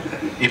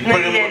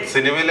 ഇപ്പോഴും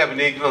സിനിമയിൽ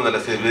അഭിനയിക്കണമെന്നല്ല,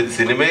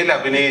 സിനിമയിൽ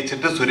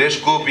അഭിനയിച്ചിട്ട്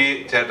സുരേഷ് ഗോപി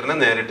ചേട്ടനെ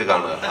നേരിട്ട്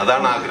കാണുക,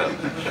 അതാണ് ആഗ്രഹം.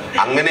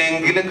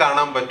 അങ്ങനെയെങ്കിലും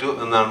കാണാൻ പറ്റൂ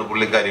എന്നാണ്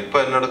പുള്ളിക്കാരി. ഇപ്പൊ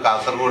എന്നോട്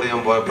കാസർഗോഡ്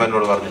ഞാൻ പോയപ്പോ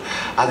എന്നോട് പറഞ്ഞു,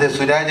 അതെ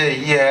സുരാജ്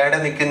ഈ ഏടെ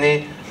നിൽക്കുന്നേ.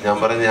 ഞാൻ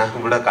പറഞ്ഞു ഞാൻ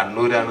ഇവിടെ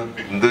കണ്ണൂരാണ്.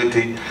 എന്ത്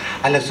പറ്റി?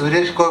 അല്ല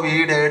സുരേഷ് ഗോപി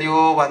ഈടെ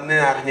എവിടെയോ വന്ന്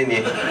അറിഞ്ഞിനി,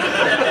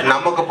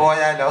 നമുക്ക്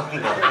പോയാലോ?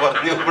 ഞാൻ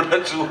പറഞ്ഞു ഇവിടെ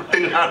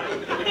ഷൂട്ടിലാണ്.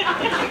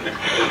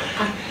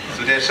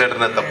 സുരേഷ്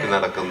ചേട്ടനെ തപ്പി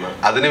നടക്കുന്ന,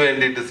 അതിനു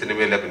വേണ്ടിയിട്ട്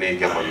സിനിമയിൽ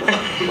അഭിനയിക്കാൻ വന്ന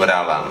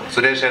ഒരാളാണ്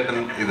സുരേഷ് ചേട്ടൻ.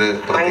 ഇത്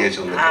പ്രത്യേകിച്ച്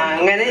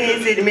അങ്ങനെ ഈ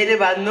സിനിമയിൽ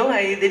വന്നു.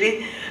 ഇതില്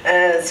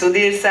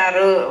സുധീഷ്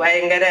സാറ്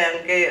ഭയങ്കര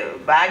എനിക്ക്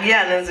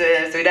ഭാഗ്യാണ്,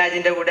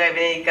 സുരാജിന്റെ കൂടെ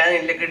അഭിനയിക്കാൻ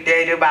എനിക്ക് കിട്ടിയ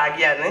ഒരു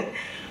ഭാഗ്യാണ്.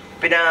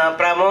 പിന്നെ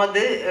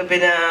പ്രമോദ്,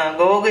 പിന്നെ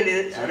ഗോകുല്,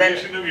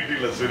 സുരേഷിനെ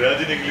കിട്ടില്ല,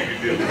 സുരാജ്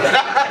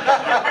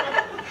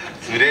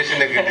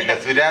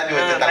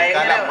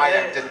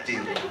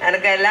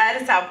എനിക്ക്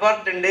എല്ലാരും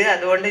സപ്പോർട്ട് ഉണ്ട്.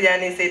 അതുകൊണ്ട് ഞാൻ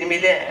ഈ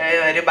സിനിമയില്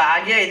ഒരു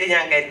ഭാഗ്യമായിട്ട്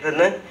ഞാൻ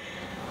കരുതുന്നു.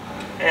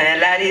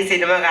 എല്ലാരും ഈ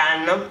സിനിമ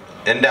കാണണം.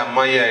 എന്റെ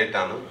അമ്മായി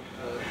ആയിട്ടാണ്,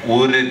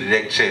 ഒരു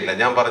രക്ഷയില്ല.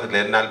 ഞാൻ പറഞ്ഞില്ല,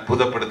 എന്നെ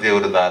അത്ഭുതപ്പെടുത്തിയ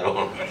ഒരു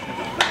താരമാണ്.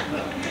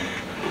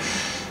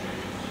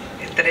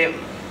 ഇത്രയും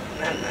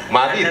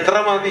മതി, ഇത്ര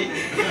മതി.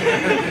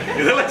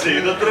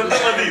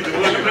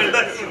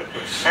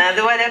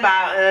 അതുപോലെ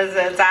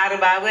സാറ്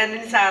ബാബു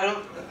ആന്റണി സാറും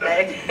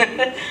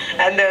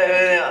എന്റെ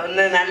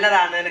ഒന്ന്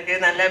നല്ലതാണ്, എനിക്ക്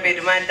നല്ല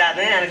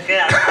പെരുമാറ്റാണ്. എനിക്ക്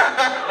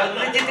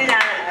ഒന്നിച്ചിട്ട്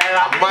ഞാൻ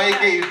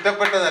അമ്മായിക്ക്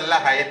ഇഷ്ടപ്പെട്ടതല്ല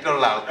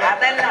ഹൈറ്റുള്ള ആൾക്കാർ,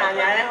 അതല്ല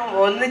ഞാൻ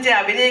ഒന്നിച്ച്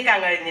അഭിനയിക്കാൻ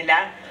കഴിഞ്ഞില്ല.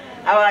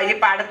 അപ്പൊ ഈ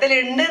പടത്തിൽ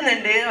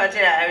ഉണ്ടെന്നുണ്ട്,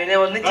 പക്ഷെ പിന്നെ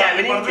ഒന്നിച്ച്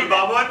അഭിനയിച്ചു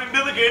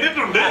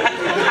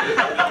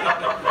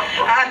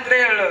അത്രേ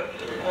ഉള്ളൂ.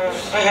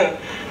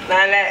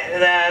 നല്ല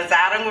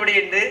സാറും കൂടി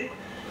ഉണ്ട്.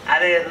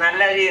 അത്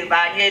നല്ലൊരു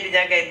ഭാഗ്യമായിട്ട്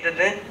ഞാൻ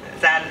കരുതുന്നു.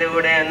 സാറിന്റെ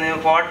കൂടെ ഒന്ന്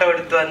ഫോട്ടോ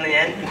എടുത്തു വന്ന്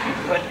ഞാൻ.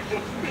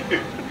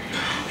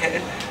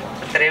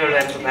 അത്രേ ഉള്ളൂ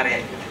എനിക്ക്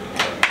പറയാൻ.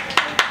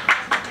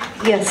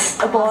 യെസ്,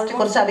 അപ്പോൾ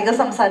കുറച്ചധികം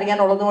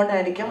സംസാരിക്കാനുള്ളത്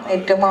കൊണ്ടായിരിക്കും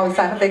ഏറ്റവും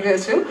അവസാനത്തേക്ക്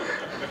വെച്ചു.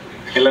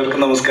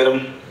 എല്ലാവർക്കും നമസ്കാരം.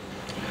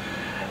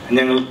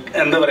 ഞങ്ങൾ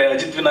എന്താ പറയുക,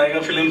 അജിത് വിനായക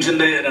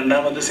ഫിലിംസിന്റെ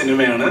 2ാമത്തെ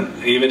സിനിമയാണ്.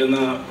 ഈ വരുന്ന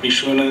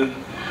വിഷുവിന്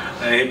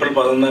ഏപ്രിൽ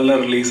 14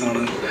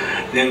 റിലീസാണ്.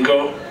 ഞങ്ങൾക്ക്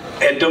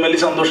ഏറ്റവും വലിയ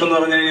സന്തോഷം എന്ന്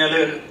പറഞ്ഞു കഴിഞ്ഞാൽ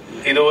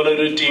ഇതുപോലെ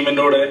ഒരു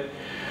ടീമിൻ്റെ കൂടെ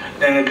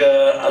ഞങ്ങൾക്ക്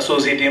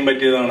അസോസിയേറ്റ് ചെയ്യാൻ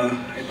പറ്റിയതാണ്.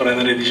 ഈ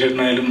പറയുന്ന രതീഷ്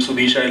ചേട്ടനായാലും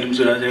സുധീഷ് ആയാലും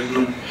സുരാജ്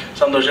ചേട്ടനും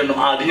സന്തോഷ് ചേട്ടനും.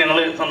 ആദ്യം ഞങ്ങൾ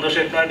സന്തോഷ്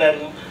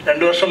ചേട്ടനായിട്ടായിരുന്നു,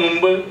 2 വർഷം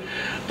മുമ്പ്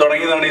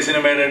തുടങ്ങിയതാണ് ഈ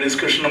സിനിമയുടെ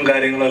ഡിസ്കഷനും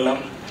കാര്യങ്ങളെല്ലാം.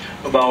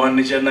 ബാബു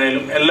ആന്റണി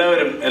ചേട്ടനായാലും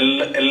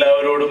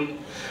എല്ലാവരോടും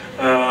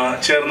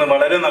ചേർന്ന്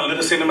വളരെ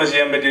നല്ലൊരു സിനിമ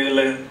ചെയ്യാൻ പറ്റിയതിൽ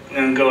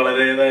ഞങ്ങൾക്ക്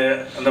വളരെയേറെ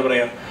എന്താ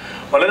പറയുക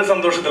വളരെ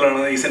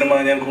സന്തോഷത്തിലാണ്. ഈ സിനിമ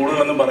ഞാൻ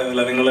കൂടുതലൊന്നും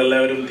പറയുന്നില്ല,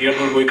 നിങ്ങളെല്ലാവരും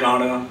തിയേറ്ററിൽ പോയി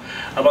കാണുക.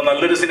 അപ്പം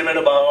നല്ലൊരു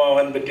സിനിമയുടെ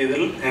ഭാഗമാവാൻ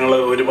പറ്റിയതിൽ ഞങ്ങൾ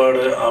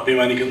ഒരുപാട്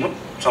അഭിമാനിക്കുന്നു,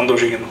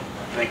 സന്തോഷിക്കുന്നു.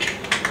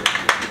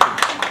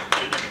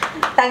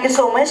 Thank you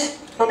so much.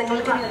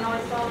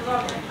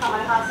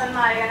 Kamal Haasan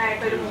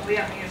നായകനായിട്ടൊരു movie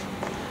ഇറങ്ങിയിരുന്നു.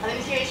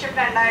 അതിനുശേഷം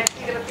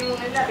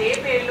 2023 അതേ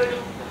പേരിലൊരു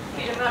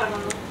ഫിലിം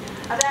ഇറങ്ങുന്നു.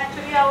 അത്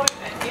ആക്ച്വലി ആ ഒരു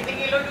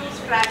എന്തെങ്കിലും ഒരു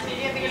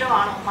സ്ട്രാറ്റജി എന്തെങ്കിലും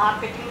ആണോ,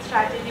 മാർക്കറ്റിംഗ്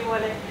സ്ട്രാറ്റജി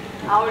പോലെ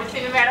ആ ഒരു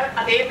സിനിമയുടെ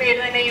അതേ പേര്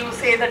തന്നെ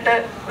യൂസ് ചെയ്തിട്ട്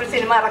ഒരു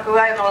സിനിമ ഇറക്കുക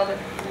എന്നുള്ളത്?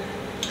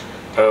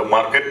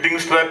 മാർക്കറ്റിംഗ്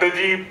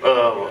സ്ട്രാറ്റജി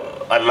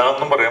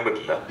അല്ലാന്നും പറയാൻ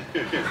പറ്റില്ല,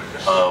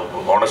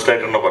 ഓണസ്റ്റ്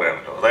ആയിട്ട് തന്നെ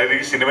പറയാനല്ലോ. അതായത്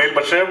ഈ സിനിമയിൽ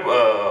പക്ഷേ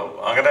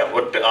അങ്ങനെ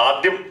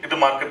ആദ്യം ഇത്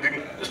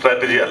മാർക്കറ്റിംഗ്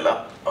സ്ട്രാറ്റജി അല്ല.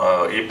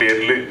 ഈ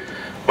പേരിൽ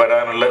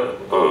വരാനുള്ള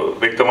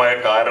വ്യക്തമായ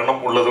കാരണം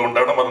ഉള്ളത്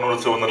കൊണ്ടാണ്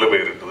മദനോത്സവം എന്നുള്ള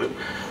പേരിട്ടത്.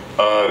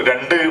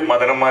 രണ്ട്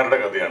മദനന്മാരുടെ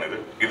കഥയാണിത്.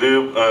 ഇത്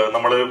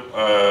നമ്മൾ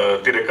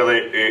തിരക്കഥ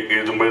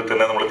എഴുതുമ്പോൾ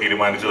തന്നെ നമ്മൾ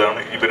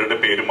തീരുമാനിച്ചതാണ് ഇവരുടെ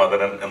പേര്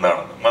മദനൻ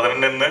എന്നാണ്.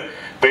 മദനൻ എന്ന്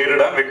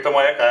പേരിടാൻ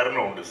വ്യക്തമായ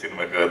കാരണമുണ്ട്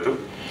സിനിമക്കകത്ത്.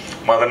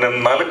 മദൻ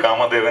എന്നാൽ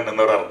കാമദേവൻ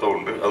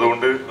എന്നൊരർത്ഥമുണ്ട്.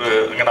 അതുകൊണ്ട്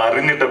ഇങ്ങനെ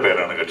അറിഞ്ഞിട്ട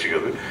പേരാണ്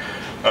കക്ഷിക്കത്.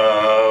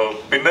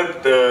 പിന്നെ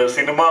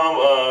സിനിമ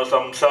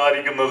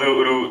സംസാരിക്കുന്നത്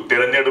ഒരു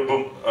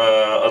തിരഞ്ഞെടുപ്പും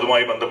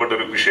അതുമായി ബന്ധപ്പെട്ട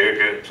ഒരു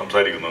വിഷയമൊക്കെ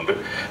സംസാരിക്കുന്നുണ്ട്.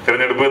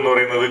 തിരഞ്ഞെടുപ്പ് എന്ന്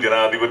പറയുന്നത്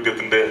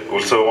ജനാധിപത്യത്തിന്റെ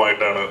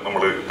ഉത്സവമായിട്ടാണ്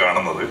നമ്മൾ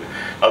കാണുന്നത്.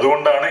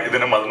 അതുകൊണ്ടാണ്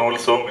ഇതിനെ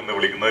മദനോത്സവം എന്ന്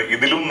വിളിക്കുന്നത്.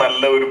 ഇതിലും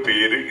നല്ല ഒരു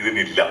പേര്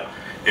ഇതിനില്ല.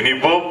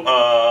 ഇനിയിപ്പോ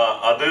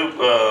അത്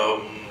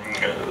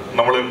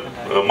നമ്മൾ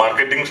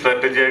മാർക്കറ്റിംഗ്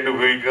സ്ട്രാറ്റജി ആയിട്ട്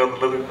ഉപയോഗിക്കുക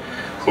എന്നുള്ളത്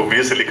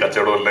ഒബ്വിയസ്ലി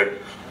കച്ചവടമല്ലേ,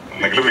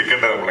 എന്തെങ്കിലും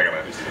വിൽക്കണ്ടേ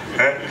നമ്മളെങ്ങനെ.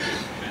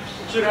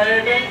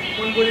 സുരാജേട്ടൻ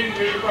മുൻപൊരു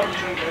ഇന്റർവ്യൂ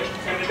പറഞ്ഞിട്ടുണ്ട്,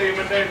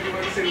 എന്റർടൈൻമെന്റ് ആയിട്ട്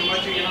ഒരു സിനിമ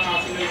ചെയ്യണം, ആ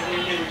സിനിമ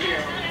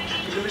ചെയ്യണം.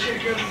 ഇതിൽ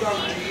ശരിക്കും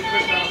എന്താണ് ഈ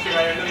പ്രശ്നം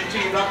സുരാജേട്ടൻ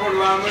ചെയ്താൽ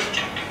കൊള്ളാമെന്ന്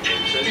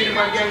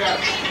തീരുമാനിക്കാൻ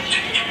കാരണം?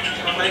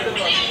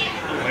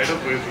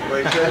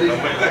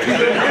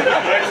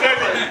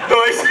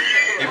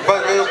 ഇപ്പൊ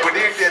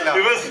പിടികിട്ടിയല്ലോ,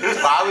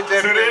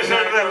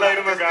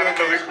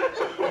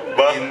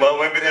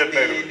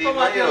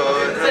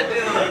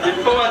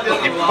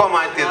 ഇപ്പൊ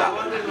മാറ്റിയതാ.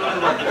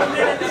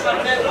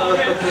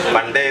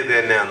 പണ്ടേ ഇത്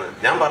തന്നെയാണ്.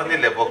 ഞാൻ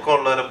പറഞ്ഞില്ലേ,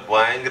 പൊക്കമുള്ളവരെ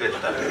ഭയങ്കര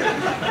ഇഷ്ടമാണ്.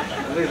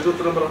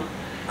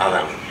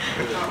 അതാണ്.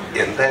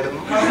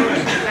 എന്തായിരുന്നു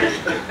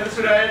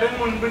സുരാജേട്ടൻ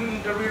മുൻപ്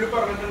ഇന്റർവ്യൂവിൽ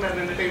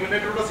പറഞ്ഞിട്ടുണ്ടായിരുന്നു എന്റർടൈൻമെന്റ്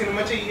ആയിട്ടുള്ള സിനിമ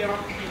ചെയ്യണം,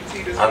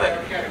 അതെ.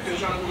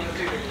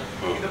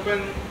 ഇതിപ്പോ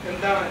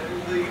എന്താണ്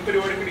ഈ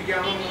പരിപാടി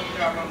പിടിക്കാനുള്ള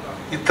കാരണം എന്താണ്?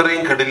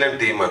 ഇത്രയും കിടിലൻ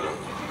ടീമാണ്.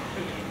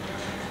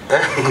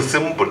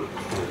 സിമ്പിൾ.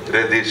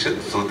 രതീഷ്,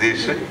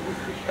 സുധീഷ്,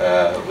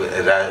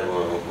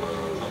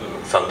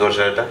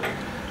 സന്തോഷേട്ടൻ,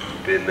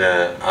 പിന്നെ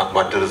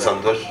മറ്റൊരു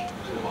സന്തോഷ്.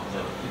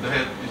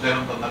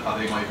 ഇദ്ദേഹം തന്ന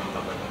കഥയുമായി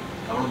ബന്ധപ്പെട്ട്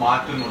നമ്മൾ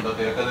മാറ്റുന്നുണ്ട്.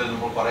 തിരക്കഥ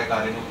എഴുതുമ്പോൾ കുറെ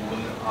കാര്യങ്ങൾ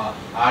കൂടുതൽ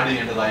ആഡ്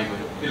ചെയ്യേണ്ടതായി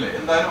വരും, ഇല്ലേ?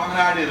 എന്തായാലും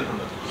അങ്ങനെ ആഡ്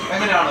ചെയ്തിട്ടുണ്ട്.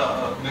 എങ്ങനെയാണ്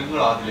നിങ്ങൾ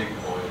അതിലേക്ക്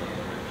പോയത്?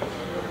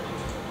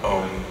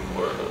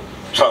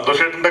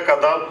 സന്തോഷേട്ടന്റെ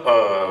കഥ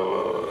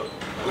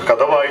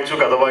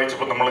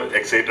വായിച്ചപ്പോൾ നമ്മൾ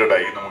എക്സൈറ്റഡ്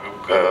ആയി,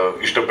 നമുക്ക്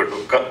ഇഷ്ടപ്പെട്ടു.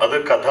 അത്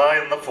കഥ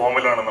എന്ന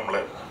ഫോമിലാണ് നമ്മൾ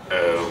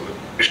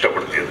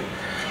ഇഷ്ടപ്പെടുത്തിയത്.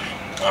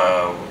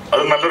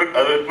 അത്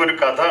ഒരു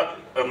കഥ,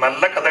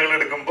 നല്ല കഥകൾ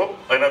എടുക്കുമ്പോൾ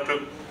അതിനകത്ത്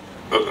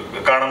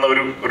കാണുന്ന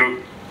ഒരു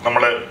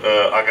നമ്മളെ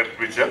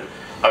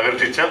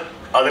ആകർഷിച്ച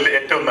അതിൽ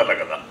ഏറ്റവും നല്ല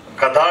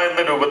കഥ എന്ന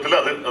രൂപത്തിൽ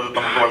അത്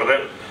നമുക്ക് വളരെ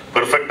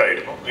പെർഫെക്റ്റ്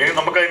ആയിരുന്നു. ഇനി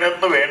നമുക്ക്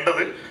അതിനകത്ത്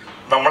വേണ്ടത്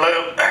നമ്മള്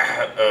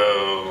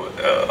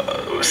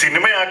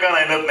സിനിമയാക്കാൻ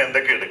അതിനകത്ത്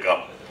എന്തൊക്കെ എടുക്കാം,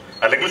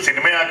 അല്ലെങ്കിൽ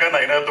സിനിമയാക്കാൻ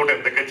അതിനകത്തോട്ട്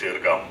എന്തൊക്കെ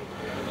ചേർക്കാം.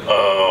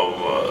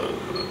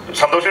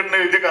 സന്തോഷേട്ടൻ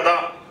എഴുതിയ കഥ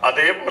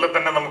അതേപോലെ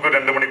തന്നെ നമുക്ക്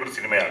 2 മണിക്കൂർ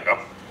സിനിമയാക്കാം.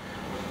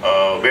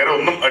 വേറെ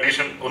ഒന്നും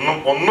അഡീഷൻ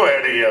ഒന്നും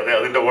ആഡ് ചെയ്യാതെ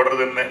അതിന്റെ ഓർഡർ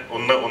തന്നെ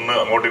ഒന്ന്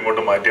അങ്ങോട്ടും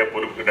ഇങ്ങോട്ടും മാറ്റിയാൽ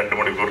പോലും 2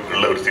 മണിക്കൂർ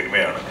ഉള്ള ഒരു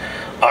സിനിമയാണ്.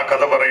 ആ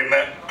കഥ പറയുന്ന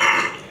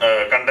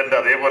കണ്ടന്റ്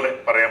അതേപോലെ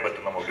പറയാൻ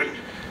പറ്റും നമുക്ക്.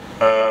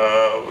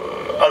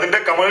 അതിന്റെ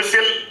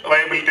കമേഴ്ഷ്യൽ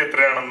വയബിലിറ്റി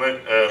എത്രയാണെന്ന്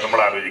നമ്മൾ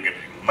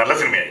ആലോചിക്കേണ്ടിരിക്കും. നല്ല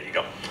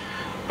സിനിമയായിരിക്കാം,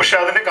 പക്ഷെ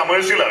അതിനെ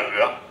കമേഴ്ഷ്യൽ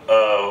ആക്കുക.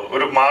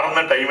 ഒരു മാറുന്ന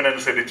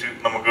ടൈമിനനുസരിച്ച്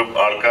നമുക്ക്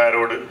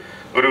ആൾക്കാരോട്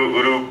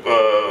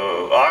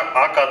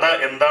ആ കഥ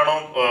എന്താണോ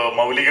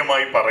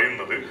മൗലികമായി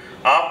പറയുന്നത്,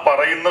 ആ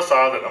പറയുന്ന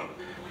സാധനം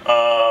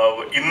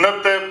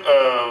ഇന്നത്തെ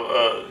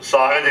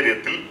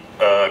സാഹചര്യത്തിൽ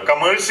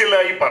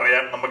കമേഴ്ഷ്യലായി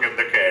പറയാൻ നമുക്ക്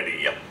എന്തൊക്കെ ആഡ്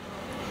ചെയ്യാം.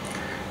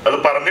 അത്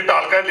പറഞ്ഞിട്ട്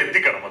ആൾക്കാരിൽ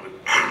എത്തിക്കണം. അത്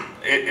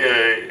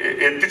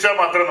എത്തിച്ചാൽ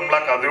മാത്രമേ നമ്മൾ ആ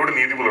കഥയോട്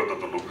നീതി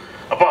പുലർത്തത്തുള്ളൂ.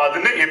 അപ്പൊ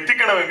അതിന്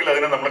എത്തിക്കണമെങ്കിൽ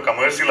അതിനെ നമ്മൾ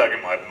കമേഴ്ഷ്യലാക്കി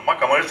മാറ്റണം. ആ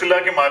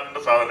കമേഴ്ഷ്യലാക്കി മാറ്റേണ്ട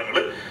സാധനങ്ങൾ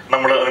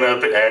നമ്മൾ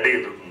അതിനകത്ത് ആഡ്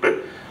ചെയ്തിട്ടുണ്ട്.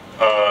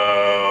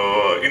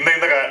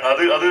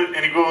 അത്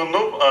എനിക്ക്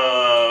തോന്നുന്നു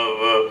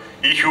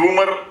ഈ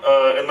ഹ്യൂമർ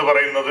എന്ന്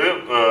പറയുന്നത്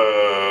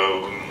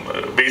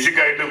ബേസിക്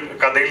ആയിട്ട്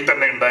കഥയിൽ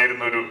തന്നെ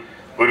ഉണ്ടായിരുന്ന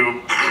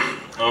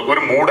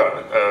ഒരു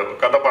മൂഡാണ്.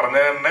 കഥ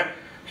പറഞ്ഞത് തന്നെ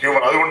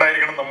ഹ്യൂമർ.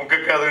 അതുകൊണ്ടായിരിക്കണം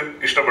നമുക്കൊക്കെ അത്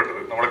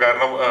ഇഷ്ടപ്പെട്ടത്. നമ്മൾ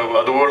കാരണം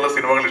അതുപോലുള്ള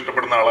സിനിമകൾ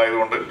ഇഷ്ടപ്പെടുന്ന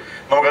ആളായതുകൊണ്ട്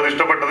നമുക്കത്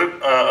ഇഷ്ടപ്പെട്ടത്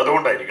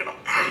അതുകൊണ്ടായിരിക്കണം.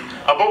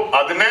 അപ്പോൾ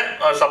അതിനെ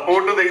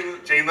സപ്പോർട്ട്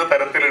ചെയ്യുന്ന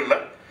തരത്തിലുള്ള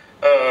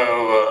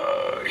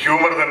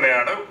ഹ്യൂമർ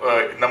തന്നെയാണ്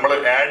നമ്മൾ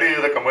ആഡ്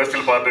ചെയ്ത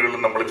കമേഴ്ഷ്യൽ പാർട്ടുകളിൽ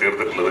നമ്മൾ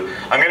ചേർത്തിട്ടുള്ളത്.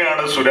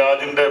 അങ്ങനെയാണ്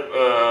സുരാജിന്റെ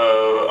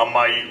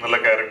അമ്മായി എന്നുള്ള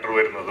ക്യാരക്ടർ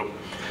വരുന്നതും,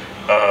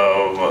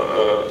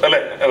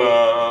 അല്ലെ?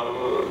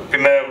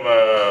 പിന്നെ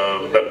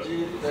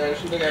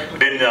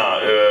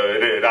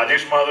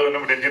രാജേഷ്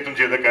മാധവനും രഞ്ജിത്തും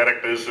ചെയ്ത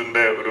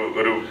ക്യാരക്ടേഴ്സിന്റെ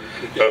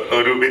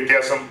ഒരു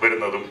വ്യത്യാസം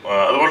വരുന്നതും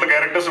അതുപോലുള്ള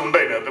ക്യാരക്ടേഴ്സ് ഉണ്ട്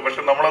അതിനകത്ത്.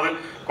 പക്ഷെ നമ്മളത്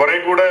കുറെ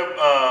കൂടെ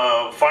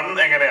ഫൺ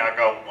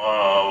എങ്ങനെയാക്കാം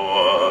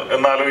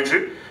എന്നാലോചിച്ച്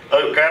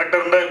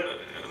ക്യാരക്ടറിന്റെ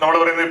നമ്മൾ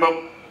പറയുന്നത് ഇപ്പം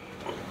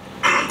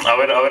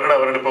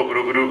അവരുടെ ഇപ്പൊ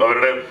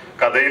അവരുടെ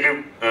കഥയിൽ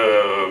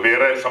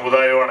വേറെ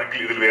സമുദായമാണെങ്കിൽ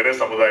ഇതിൽ വേറെ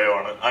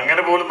സമുദായമാണ്.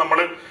 അങ്ങനെ പോലും നമ്മൾ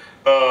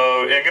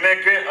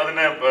എങ്ങനെയൊക്കെ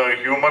അതിനെ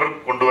ഹ്യൂമർ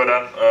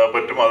കൊണ്ടുവരാൻ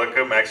പറ്റും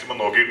അതൊക്കെ മാക്സിമം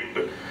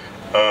നോക്കിയിട്ടുണ്ട്.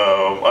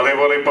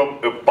 അതേപോലെ ഇപ്പം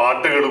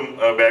പാട്ടുകളും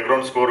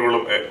ബാക്ക്ഗ്രൗണ്ട്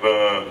സ്കോറുകളും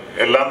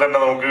എല്ലാം തന്നെ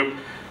നമുക്ക്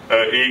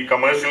ഈ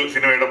കമേഴ്ഷ്യൽ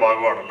സിനിമയുടെ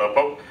ഭാഗമാണല്ലോ.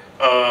 അപ്പം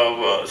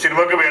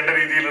സിനിമക്ക് വേണ്ട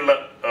രീതിയിലുള്ള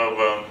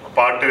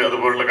പാട്ട്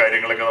അതുപോലുള്ള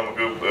കാര്യങ്ങളൊക്കെ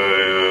നമുക്ക്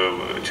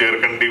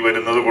ചേർക്കേണ്ടി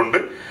വരുന്നത് കൊണ്ട്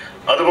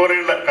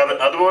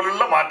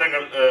അതുപോലുള്ള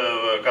മാറ്റങ്ങൾ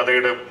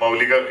കഥയുടെ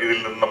മൗലിക ഇതിൽ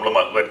നിന്ന് നമ്മൾ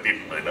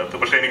വരുത്തിയിട്ടുണ്ട് അതിനകത്ത്.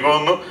 പക്ഷെ എനിക്ക്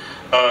തോന്നുന്നു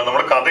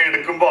നമ്മൾ കഥ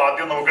എടുക്കുമ്പോൾ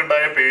ആദ്യം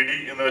നമുക്കുണ്ടായ പേടി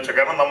എന്ന് വെച്ചാൽ,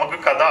 കാരണം നമുക്ക്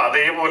കഥ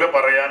അതേപോലെ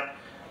പറയാൻ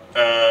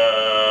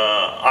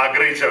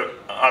ആഗ്രഹിച്ച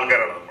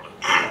ആൾക്കാരാണ് നമ്മൾ.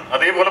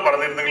 അതേപോലെ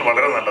പറഞ്ഞിരുന്നെങ്കിൽ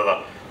വളരെ നല്ലതാ.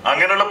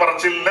 അങ്ങനെയുള്ള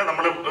പറച്ചിലിനെ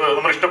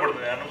നമ്മൾ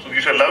ഇഷ്ടപ്പെടുന്നു. ഞാനും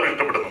സുധീഷ് എല്ലാവരും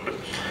ഇഷ്ടപ്പെടുന്നുണ്ട്.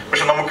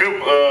 പക്ഷെ നമുക്ക്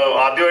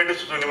ആദ്യമായിട്ട്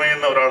സിനിമ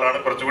ചെയ്യുന്ന ഒരാളാണ്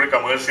കുറച്ചുകൂടി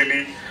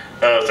കമേഴ്ഷ്യലി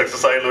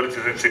സക്സസ് ആയുള്ള ഒരു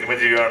സിനിമ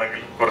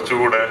ചെയ്യുകയാണെങ്കിൽ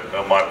കുറച്ചുകൂടെ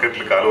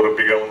മാർക്കറ്റിൽ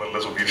കാലുറപ്പിക്കാമെന്നുള്ള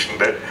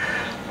സുധീഷിന്റെ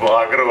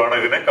ആഗ്രഹമാണ്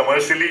ഇതിനെ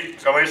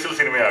കമേഴ്ഷ്യൽ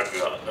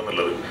സിനിമയാക്കുക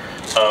എന്നുള്ളത്.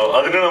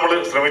 അതിന് നമ്മൾ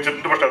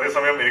ശ്രമിച്ചിട്ടുണ്ട്. പക്ഷെ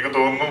അതേസമയം എനിക്ക്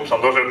തോന്നുന്നു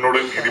സന്തോഷ് ചേട്ടനോട്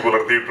നീതി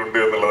പുലർത്തിയിട്ടുണ്ട്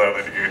എന്നുള്ളതാണ്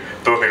എനിക്ക്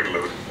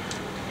തോന്നിയിട്ടുള്ളത്.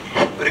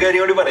 ഒരു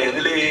കാര്യം കൂടി പറയാം,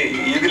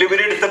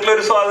 ഇതിലിവര് എടുത്തിട്ടുള്ള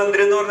ഒരു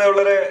സ്വാതന്ത്ര്യം എന്ന് പറഞ്ഞാൽ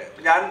വളരെ,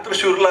 ഞാൻ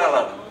തൃശ്ശൂരിലെ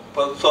ആളാണ്.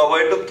 അപ്പൊ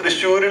സ്വാഭാവികമായിട്ടും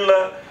തൃശ്ശൂരുള്ള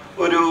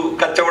ഒരു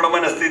കച്ചവട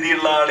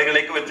മനസ്ഥിതിയുള്ള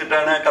ആളുകളേക്ക്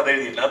വെച്ചിട്ടാണ് കഥ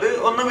എഴുതിയിട്ടുള്ളത്. അത്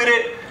ഒന്നും ഇവര്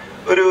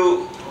ഒരു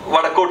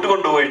വടക്കോട്ട്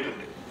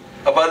കൊണ്ടുപോയിട്ടുണ്ട്.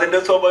 അപ്പൊ അതിന്റെ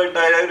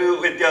സ്വാഭാവികമായ ഒരു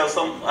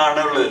വ്യത്യാസം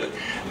ആണ് ഉള്ളത്.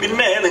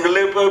 പിന്നെ നിങ്ങൾ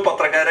ഇപ്പൊ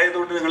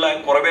പത്രക്കാരായതുകൊണ്ട് നിങ്ങൾ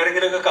കുറെ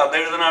പേരെങ്കിലൊക്കെ കഥ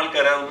എഴുതുന്ന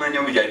ആൾക്കാരാണെന്ന്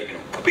ഞാൻ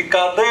വിചാരിക്കണം. അപ്പൊ ഈ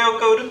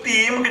കഥയൊക്കെ ഒരു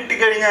തീം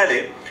കിട്ടിക്കഴിഞ്ഞാല്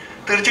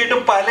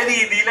തീർച്ചയായിട്ടും പല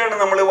രീതിയിലാണ്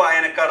നമ്മൾ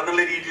വായനക്കാർ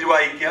എന്നുള്ള രീതിയിൽ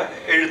വായിക്കുക,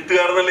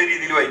 എഴുത്തുകാർ എന്നുള്ള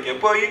രീതിയിൽ വായിക്കുക.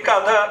 ഇപ്പൊ ഈ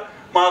കഥ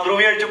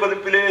മാതൃഭൂമി ആഴ്ച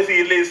പതിപ്പില്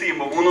സീരിയലൈസ്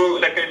ചെയ്യുമ്പോൾ 3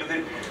 ലക്കമായിട്ട്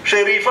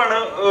ഷെരീഫാണ്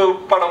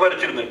പടം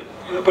വരച്ചിരുന്നത്.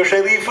 ഇപ്പൊ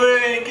ഷെരീഫ്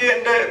എനിക്ക്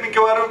എന്റെ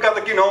മിക്കവാറും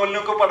കഥയ്ക്ക്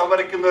നോവലിനൊക്കെ പടം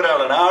വരയ്ക്കുന്ന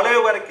ഒരാളാണ്. ആള്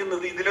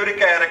വരയ്ക്കുന്നത് ഇതിലൊരു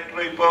ക്യാരക്ടർ,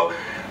 ഇപ്പൊ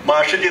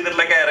മാഷ്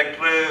ചെയ്തിട്ടുള്ള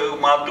ക്യാരക്ടർ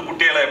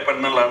മാത്തുക്കുട്ടി വളയപ്പൻ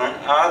എന്നുള്ളതാണ്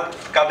ആ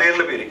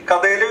കഥയുടെ പേര്.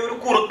 കഥയിലെ ഒരു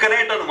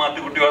കുറുക്കനായിട്ടാണ്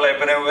മാത്തുക്കുട്ടി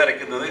വളയപ്പനെ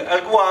വരയ്ക്കുന്നത്.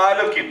 അയാൾക്ക്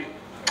വാലൊക്കെ ഉണ്ട്.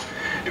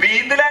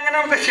 ഇതിലങ്ങനെ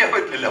നമുക്ക് ചെയ്യാൻ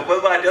പറ്റില്ല. അപ്പൊ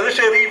അത്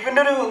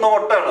ഷെരീഫിന്റെ ഒരു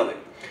നോട്ടാണത്.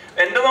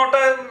 എന്റെ നോട്ട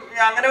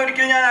അങ്ങനെ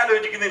ഒരിക്കലും ഞാൻ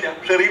ആലോചിക്കുന്നില്ല.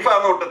 ഷെരീഫ് ആ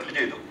നോട്ടത്തിൽ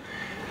ചെയ്തു.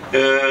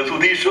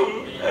 സുധീഷും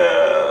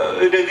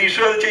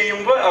രതീഷും അത്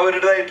ചെയ്യുമ്പോൾ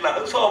അവരുടേതായിട്ടുള്ള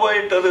അത്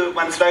സ്വാഭാവികമായിട്ട് അത്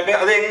മനസ്സിലാക്കുക.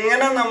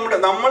 അതെങ്ങനെ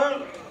നമ്മൾ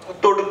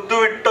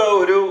തൊടുത്തുവിട്ട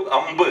ഒരു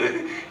അമ്പ്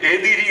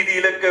ഏത്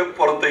രീതിയിലൊക്കെ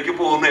പുറത്തേക്ക്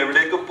പോകുന്നു,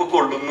 എവിടേക്ക് ഇപ്പൊ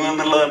കൊള്ളുന്നു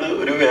എന്നുള്ളതാണ്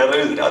ഒരു വേറെ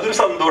ഇതിൽ. അതൊരു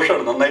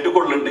സന്തോഷമാണ്. നന്നായിട്ട്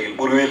കൊള്ളുന്നുണ്ടെങ്കിൽ,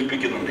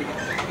 മുറിവേൽപ്പിക്കുന്നുണ്ടെങ്കിൽ.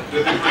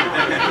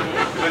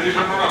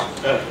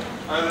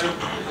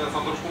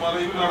 സന്തോഷ് കുമാർ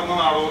നടന്ന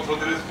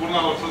നാടകോത്സവത്തിൽ, സ്കൂൾ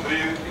നാടകോത്സവത്തിൽ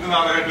ഇത്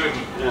നാടകമായിട്ട്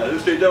വരുന്നു.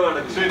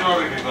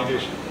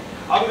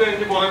 അത്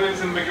കഴിഞ്ഞ് കുറെ പേര്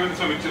സിനിമയ്ക്ക് വേണ്ടി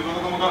ശ്രമിച്ചിരുന്നു.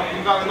 നമുക്ക്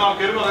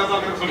ആൾക്കാരും അറിയാത്ത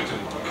ആൾക്കാർ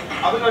ശ്രമിച്ചിരുന്നു.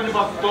 അത് കഴിഞ്ഞ്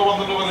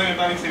 10-12 കൊല്ലം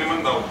കഴിഞ്ഞാൽ ഈ സിനിമ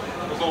ഉണ്ടാവും.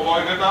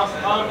 സ്വാഭാവികമായിട്ട്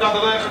ആ കഥ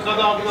ചർച്ച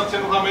ചെയ്യുന്ന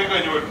സമയം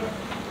കഴിഞ്ഞു പോയിട്ടുണ്ട്.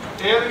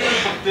 ഏതെങ്കിലും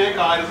പ്രത്യേക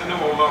കാര്യത്തിന്റെ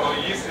മുകളിലാണോ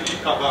ഈ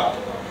കഥ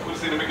ഒരു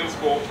സിനിമയ്ക്ക്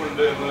സ്കോപ്പ്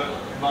ഉണ്ട് എന്ന്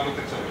നമ്മൾ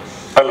തിരിച്ചറിയാം?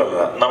 അല്ലല്ല,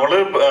 നമ്മള്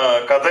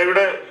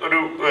കഥയുടെ ഒരു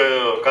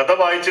കഥ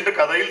വായിച്ചിട്ട്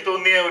കഥയിൽ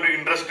തോന്നിയ ഒരു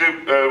ഇൻട്രസ്റ്റ്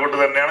കൊണ്ട്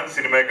തന്നെയാണ്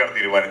സിനിമയൊക്കെയാണ്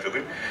തീരുമാനിച്ചത്.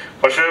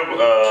 പക്ഷെ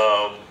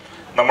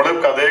നമ്മള്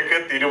കഥയൊക്കെ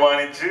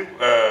തീരുമാനിച്ച്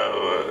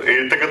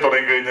എഴുത്തൊക്കെ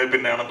തുടങ്ങി കഴിഞ്ഞത്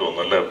പിന്നെയാണ്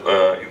തോന്നുന്നു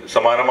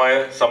സമാനമായ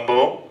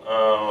സംഭവം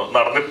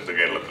നടന്നിട്ടുണ്ട്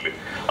കേരളത്തില്.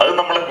 അത്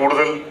നമ്മളെ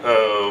കൂടുതൽ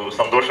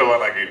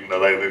സന്തോഷവാനാക്കിയിട്ടുണ്ട്.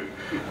 അതായത്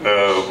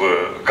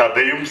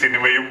കഥയും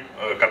സിനിമയും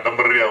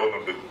കണ്ടംപററി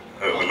ആവുന്നുണ്ട്.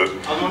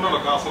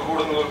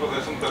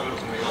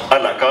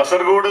 അല്ല,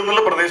 കാസർഗോഡ്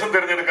എന്നുള്ള പ്രദേശം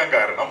തിരഞ്ഞെടുക്കാൻ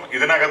കാരണം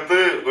ഇതിനകത്ത്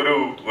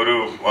ഒരു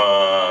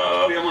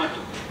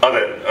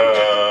അതെ,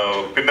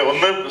 പിന്നെ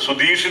ഒന്ന്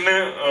സുധീഷിന്റെ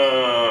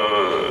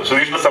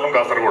സ്ഥലം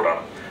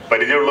കാസർഗോഡാണ്,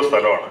 പരിചയമുള്ള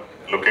സ്ഥലമാണ്,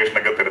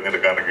 ലൊക്കേഷനൊക്കെ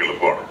തിരഞ്ഞെടുക്കാനൊക്കെ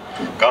എളുപ്പമാണ്.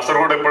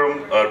 കാസർഗോഡ് എപ്പോഴും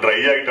ഡ്രൈ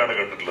ആയിട്ടാണ്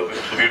കണ്ടിട്ടുള്ളത്.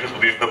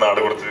 സുധീഷിന്റെ നാട്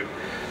കുറച്ച്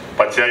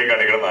പച്ചയായി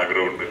കാണിക്കണം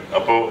ആഗ്രഹമുണ്ട്.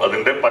 അപ്പോൾ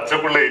അതിന്റെ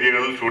പച്ചപ്പുള്ള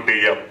ഏരിയകളിൽ ഷൂട്ട്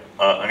ചെയ്യാം,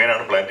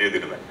 അങ്ങനെയാണ് പ്ലാൻ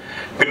ചെയ്തിരുന്നത്.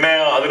 പിന്നെ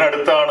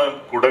അതിനടുത്താണ്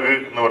കുടക്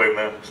എന്ന്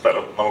പറയുന്ന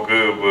സ്ഥലം. നമുക്ക്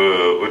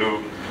ഒരു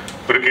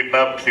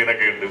കിഡ്നാപ്പ്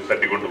സീനൊക്കെ ഉണ്ട്,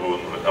 തട്ടിക്കൊണ്ടു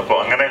പോകുന്നത്. അപ്പൊ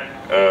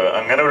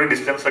അങ്ങനെ ഒരു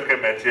ഡിസ്റ്റൻസ് ഒക്കെ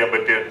മാച്ച് ചെയ്യാൻ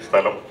പറ്റിയ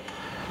സ്ഥലം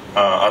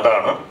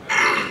അതാണ്.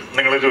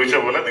 നിങ്ങൾ ചോദിച്ച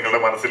പോലെ നിങ്ങളുടെ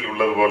മനസ്സിൽ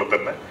ഉള്ളതുപോലെ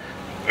തന്നെ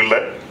ഉള്ള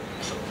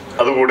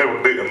അതുകൂടെ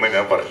ഉണ്ട് എന്ന്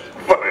ഞാൻ പറയാം.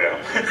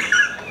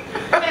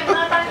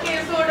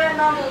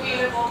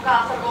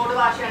 കാസർഗോഡ്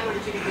ഭാഷയാണ്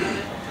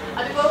പഠിച്ചിരിക്കുന്നത്.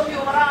 അതിപ്പോ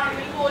ഹ്യൂമർ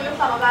ആണെങ്കിൽ പോലും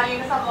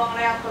സമകാലീന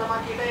സംഭവങ്ങളെ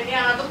ആസ്പദമാക്കിയിട്ട്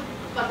തന്നെയാണ് അതും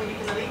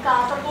വന്നിരിക്കുന്നത്. ഈ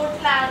കാസർഗോഡ്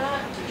സ്ലാങ്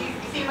ഈ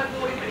സിനിമയ്ക്ക്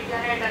കൂടി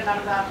പിടിക്കാനായിട്ട്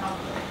എന്താണ് കാരണം?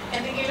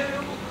 എന്തെങ്കിലും ഒരു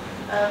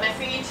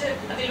മെസ്സേജ്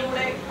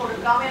അതിലൂടെ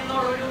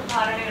കൊടുക്കാമെന്നുള്ളൊരു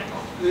ധാരണയുണ്ടോ?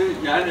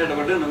 ഞാൻ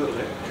ഇടപെട്ട്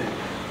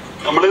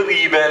നമ്മള്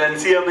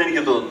റീബാലൻസ് ചെയ്യാന്ന്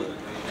എനിക്ക് തോന്നുന്നത്.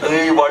 അത്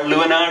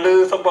വള്ളുവനാട്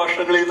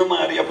സംഭാഷണങ്ങളിൽ നിന്ന്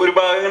മാറി അപ്പൊ ഒരു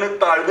ഭാഗം ഇങ്ങനെ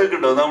താഴ്ന്നു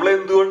നിൽക്കുന്നുണ്ടോ. നമ്മൾ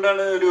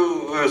എന്തുകൊണ്ടാണ് ഒരു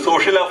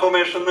സോഷ്യൽ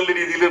അഫർമേഷൻ എന്നുള്ള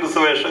രീതിയിൽ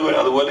റിസർവേഷൻ വരും.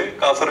 അതുപോലെ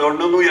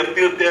കാസർഗോഡ് ഒന്ന് ഉയർത്തി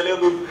നിർത്തിയാലേ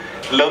ഒന്നും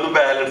എല്ലാം ഒന്നും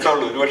ബാലൻസ്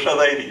ആവുള്ളൂ. ഒരു പക്ഷെ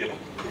അതായിരിക്കണം.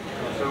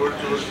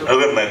 അത്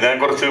തന്നെ ഞാൻ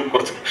കുറച്ച്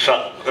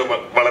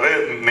വളരെ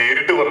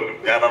നേരിട്ട് പറഞ്ഞു.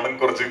 ഞാനാണെങ്കിൽ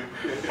കുറച്ച്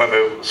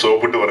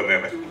സോപ്പിട്ട്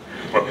പറഞ്ഞേനെ.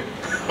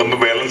 ഒന്ന്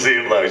ബാലൻസ്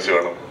ചെയ്യേണ്ടത്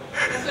ആവശ്യമാണ്.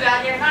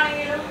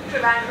 സുരാജേട്ടനാണെങ്കിലും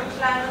ട്രിവാൻഡ്രം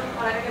സ്ലാങ്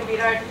വളരെ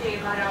ഗംഭീരമായിട്ട്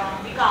ചെയ്യുന്ന ഒരാളാണ്.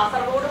 ഈ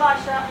കാസർഗോഡ്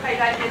ഭാഷ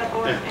കൈകാര്യം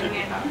ചെയ്തപ്പോൾ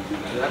എങ്ങനെയാണ്?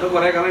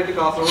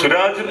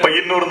 സുരാജ്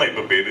പയ്യന്നൂർ എന്നാ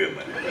ഇപ്പൊ പേര്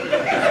തന്നെ.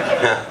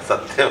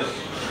 സത്യം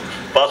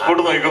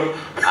പാസ്പോർട്ട് നോക്കും.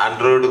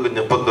 ആൻഡ്രോയിഡ്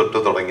കുഞ്ഞപ്പം തൊട്ട്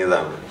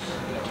തുടങ്ങിയതാണ്.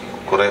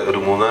 ഒരു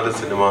 3-4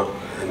 സിനിമ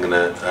ഇങ്ങനെ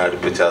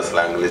അടുപ്പിച്ച് ആ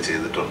സ്ലാങ്ങിൽ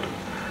ചെയ്തിട്ടുണ്ട്.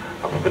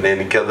 അപ്പം പിന്നെ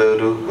എനിക്കത്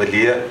ഒരു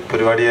വലിയ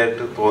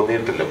പരിപാടിയായിട്ട്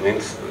തോന്നിയിട്ടില്ല.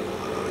 മീൻസ്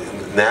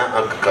ഞാൻ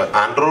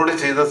ആൻഡ്രോയിഡ്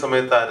ചെയ്ത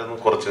സമയത്തായിരുന്നു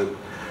കുറച്ച്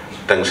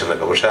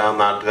ടെൻഷനൊക്കെ. പക്ഷെ ആ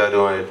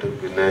നാട്ടുകാരുമായിട്ട്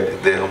പിന്നെ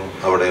ഇദ്ദേഹം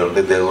അവിടെയുണ്ട്,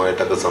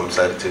 ഇദ്ദേഹമായിട്ടൊക്കെ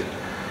സംസാരിച്ച്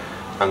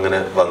അങ്ങനെ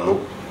വന്നു.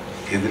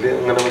 ഇതിൽ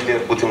അങ്ങനെ വലിയ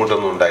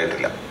ബുദ്ധിമുട്ടൊന്നും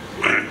ഉണ്ടായിട്ടില്ല.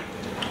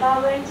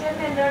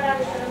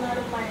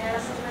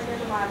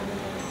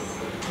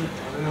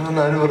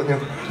 ആര് പറഞ്ഞു?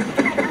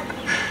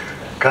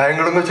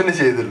 കായംകുളം കൊച്ചിന്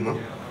ചെയ്തിരുന്നു.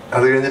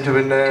 അത് കഴിഞ്ഞിട്ട്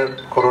പിന്നെ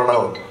കൊറോണ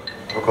വന്നു.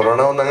 അപ്പോൾ കൊറോണ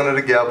വന്ന് അങ്ങനെ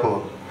ഒരു ഗ്യാപ്പ്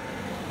വന്നു.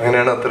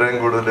 അങ്ങനെയാണ് അത്രയും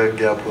കൂടുതൽ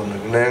ഗ്യാപ്പ് വന്നത്.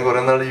 പിന്നെ ഞാൻ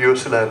കുറേ നാൾ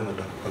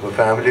US-ലായിരുന്നല്ലോ. അപ്പോൾ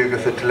ഫാമിലിയൊക്കെ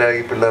സെറ്റിലായി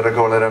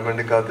പിള്ളേരൊക്കെ വളരാൻ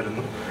വേണ്ടി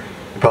കാത്തിരുന്നു.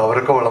 ഇപ്പം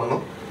അവരൊക്കെ വളർന്നു,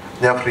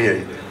 ഞാൻ ഫ്രീ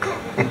ആയി.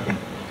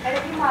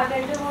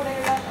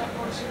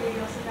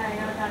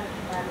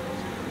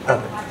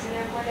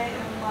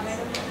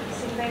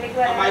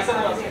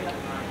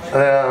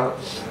 അതെ.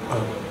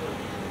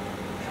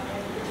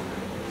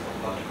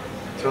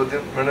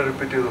 ചോദ്യം വേണം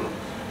റിപ്പീറ്റ് ചെയ്തോളൂ.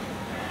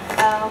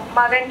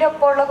 മകന്റെ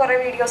ഒപ്പമുള്ള കുറെ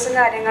വീഡിയോസും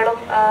കാര്യങ്ങളും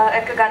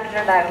ഒക്കെ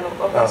കണ്ടിട്ടുണ്ടായിരുന്നു.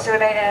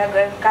 കുറച്ചുകൂടെ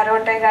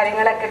കരോട്ടെ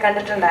കാര്യങ്ങളൊക്കെ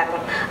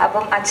കണ്ടിട്ടുണ്ടായിരുന്നു.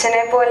 അപ്പം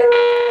അച്ഛനെ പോലെ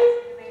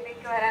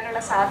വരാനുള്ള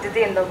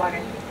സാധ്യതയുണ്ടോ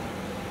മകൻ?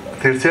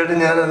 തീർച്ചയായിട്ടും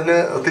ഞാൻ അതിന്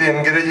ഒത്തിരി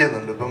എൻകറേജ്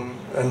ചെയ്യുന്നുണ്ട്. ഇപ്പം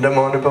എൻ്റെ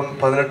മോനിപ്പം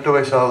 18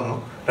 വയസ്സാവുന്നു.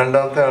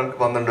 രണ്ടാമത്തെ ആൾക്ക്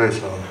 12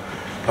 വയസ്സാവുന്നു.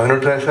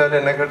 18 വയസ്സായാലും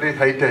എന്നെക്കാട്ടി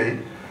ഹൈറ്റായി.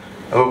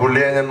 അപ്പോൾ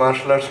പുള്ളിയെ ഞാൻ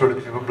മാർഷൽ ആർട്സ്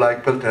പഠിപ്പിച്ചു. ഇപ്പോൾ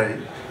ബ്ലാക്ക് ബെൽറ്റായി.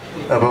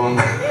 അപ്പം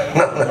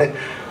നന്നായി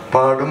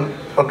പാടും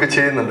ഒക്കെ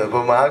ചെയ്യുന്നുണ്ട്.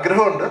 അപ്പം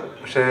ആഗ്രഹമുണ്ട്.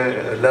 പക്ഷേ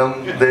എല്ലാം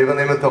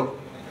ദൈവനിമിത്തം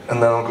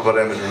എന്നാണ് നമുക്ക്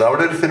പറയാൻ പറ്റുന്നത്.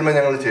 അവിടെ ഒരു സിനിമ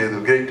ഞങ്ങൾ ചെയ്തു,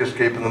 ഗ്രേറ്റ്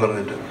എസ്കേപ്പ് എന്ന്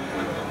പറഞ്ഞിട്ട്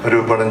ഒരു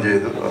പടം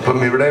ചെയ്തു. അപ്പം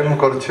ഇവിടെയും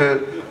കുറച്ച്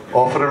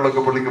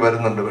ഓഫറുകളൊക്കെ പുള്ളിക്ക്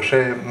വരുന്നുണ്ട്. പക്ഷേ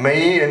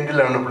മെയ്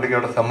എൻഡിലാണ് പുള്ളിക്ക്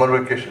അവിടെ സമ്മർ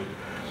വെക്കേഷൻ.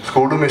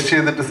 സ്കൂൾ മിസ്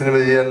ചെയ്തിട്ട് സിനിമ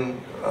ചെയ്യാൻ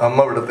അമ്മ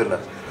വിടത്തില്ല.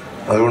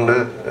 അതുകൊണ്ട്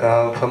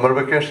സമ്മർ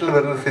വെക്കേഷനിൽ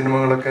വരുന്ന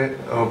സിനിമകളൊക്കെ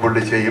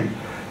പുള്ളി ചെയ്യും.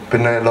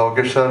 പിന്നെ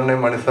ലോകേഷ്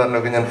സാറിനെയും മണി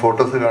സാറിനെയൊക്കെ ഞാൻ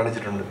ഫോട്ടോസ്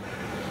കാണിച്ചിട്ടുണ്ട്.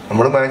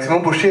 നമ്മൾ മാക്സിമം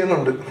പുഷ്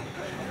ചെയ്യുന്നുണ്ട്.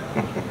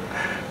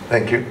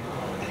 Thank you.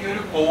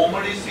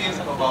 Comedy scene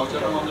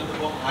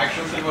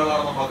action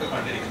സിനിമകളാണ് നമ്മളൊക്കെ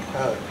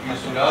കണ്ടിരിക്കുന്നത്.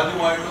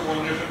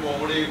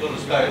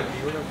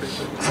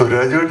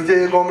 സുരാജുമായിട്ട്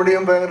ചെയ്ത കോമഡി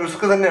ചെയ്യാൻ ഭയങ്കര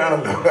റിസ്ക്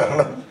തന്നെയാണല്ലോ.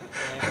 കാരണം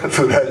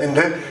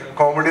സുരാജിന്റെ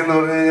കോമഡി എന്ന്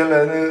പറഞ്ഞു കഴിഞ്ഞാൽ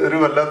അതിന് ഒരു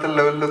വല്ലാത്ത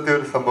ലെവലിലെത്തിയ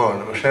ഒരു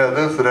സംഭവമാണ്. പക്ഷെ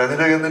അത്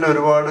സുരാജിന്റെ കയ്യിൽ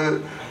ഒരുപാട്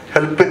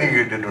ഹെൽപ്പ് എനിക്ക്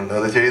കിട്ടിയിട്ടുണ്ട്.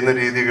 അത് ചെയ്യുന്ന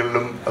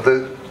രീതികളിലും അത്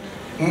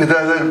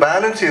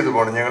ബാലൻസ് ചെയ്ത്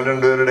പോകണം. ഞങ്ങൾ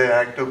രണ്ടുപേരുടെ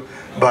ആക്ട്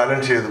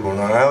ബാലൻസ് ചെയ്ത്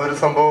പോകണം. ആ ഒരു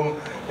സംഭവം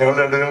ഞങ്ങൾ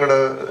രണ്ടുപേരും കൂടെ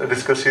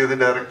ഡിസ്കസ് ചെയ്ത്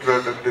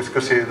ഡയറക്ടറായിട്ട്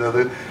ഡിസ്കസ് ചെയ്ത്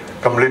അത്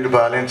കംപ്ലീറ്റ്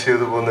ബാലൻസ്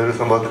ചെയ്ത് പോകുന്ന ഒരു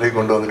സംഭവത്തിലേക്ക്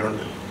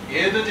കൊണ്ടുവന്നിട്ടുണ്ട്.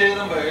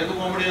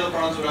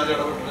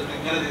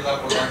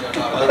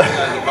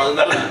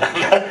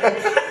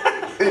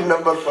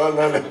 നമ്പർ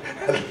 14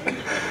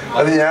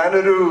 അത്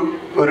ഞാനൊരു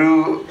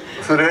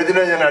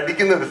സുരാജിനെ ഞാൻ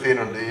അടിക്കുന്ന ഒരു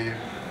സീനുണ്ട്. ഈ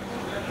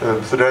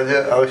സുരാജ്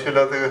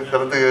ആവശ്യമില്ലാത്ത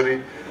സ്ഥലത്ത് കയറി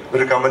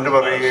ഒരു കമന്റ്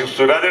പറയുകയും.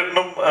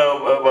 സുരാജേട്ടനും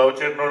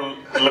ബാബുചേട്ടനും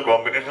ഉള്ള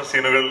കോമ്പിനേഷൻ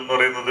സീനുകൾ എന്ന്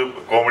പറയുന്നത്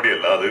കോമഡി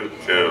അല്ല. അത്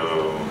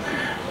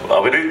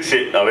അവര്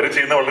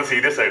ചെയ്യുന്ന വളരെ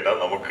സീരിയസ് ആയിട്ടാ.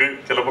 നമുക്ക്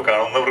ചിലപ്പോ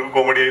കാണുന്നവർക്ക്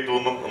കോമഡി ആയി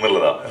തോന്നും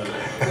എന്നുള്ളതാ.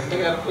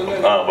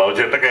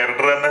 ബാബുചേട്ടന്റെ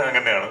ക്യാരക്ടർ തന്നെ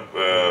അങ്ങനെയാണ്.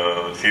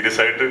 സീരിയസ്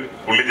ആയിട്ട്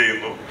പുള്ളി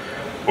ചെയ്യുന്നു.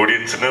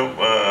 ഓഡിയൻസിന്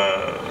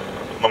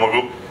നമുക്ക്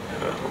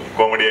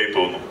കോമഡി ആയി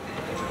തോന്നും.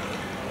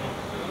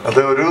 അത്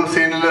ഒരു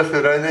സീനില്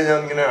സുരാജിനെ ഞാൻ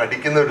ഇങ്ങനെ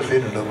അടിക്കുന്ന ഒരു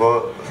സീനുണ്ട്. അപ്പോ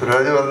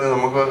സുരാജ് പറഞ്ഞു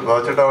നമുക്ക്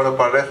ബാബുചേട്ടാ അവിടെ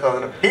പഴയ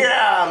സാധനം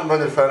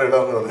പറഞ്ഞ സാധനം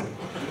ഇടാന്ന് പറഞ്ഞു.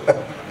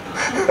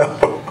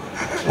 അപ്പൊ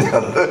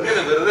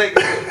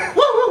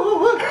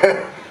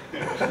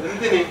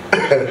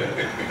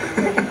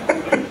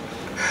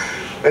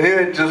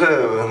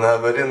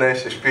വെരി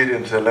നൈസ്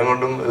എക്സ്പീരിയൻസ്. എല്ലാം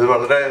കൊണ്ടും ഇത്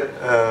വളരെ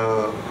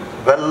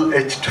വെൽ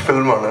എച്ച്ഡ്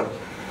ഫിലിമാണ്.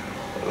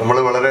 നമ്മൾ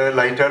വളരെ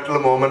ലൈറ്റായിട്ടുള്ള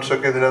മൂമെന്റ്സ്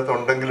ഒക്കെ ഇതിനകത്ത്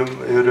ഉണ്ടെങ്കിലും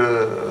ഈ ഒരു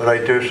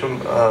റൈറ്റേഴ്സും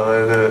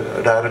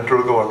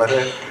ഡയറക്ടറും വളരെ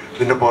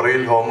ഇതിൻ്റെ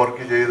പുറകിൽ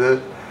ഹോംവർക്ക് ചെയ്ത്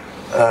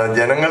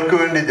ജനങ്ങൾക്ക്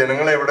വേണ്ടി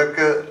ജനങ്ങളെ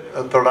എവിടെയൊക്കെ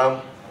തൊടാം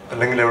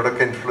അല്ലെങ്കിൽ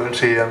എവിടെയൊക്കെ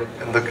ഇൻഫ്ലുവൻസ് ചെയ്യാം,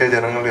 എന്തൊക്കെ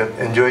ജനങ്ങൾ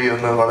എൻജോയ്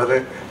ചെയ്യുന്നത് വളരെ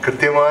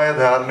കൃത്യമായ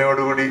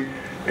ധാരണയോടുകൂടി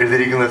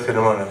എഴുതിയിരിക്കുന്ന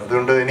സിനിമയാണ്.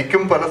 അതുകൊണ്ട്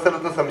എനിക്കും പല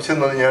സ്ഥലത്തും സംശയം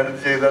തോന്നി ഞാനിത്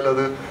ചെയ്താൽ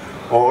അത്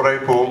ഓവറായി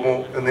പോകുമോ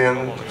എന്ന് ഞാൻ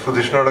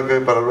സുധീഷിനോടൊക്കെ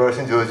പല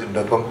പ്രാവശ്യം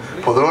ചോദിച്ചിട്ടുണ്ട്. അപ്പം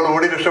പൊതുവെ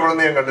ഓടി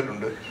രക്ഷപ്പെടുന്ന ഞാൻ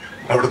കണ്ടിട്ടുണ്ട്.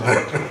 അവിടുന്ന്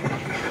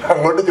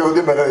അങ്ങോട്ട്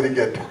ചോദ്യം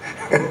വരാതിരിക്കാൻ.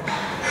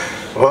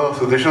 അപ്പോൾ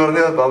സുധീഷ്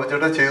പറഞ്ഞ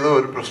ബാബുചേട്ടാ ചെയ്തോ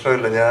ഒരു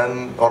പ്രശ്നമില്ല, ഞാൻ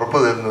ഉറപ്പ്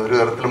തരുന്നു ഒരു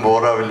തരത്തിലും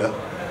ബോറാവില്ല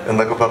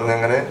എന്നൊക്കെ പറഞ്ഞ്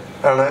അങ്ങനെ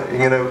ആണ്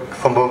ഇങ്ങനെ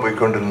സംഭവം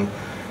പോയിക്കൊണ്ടിരുന്നത്.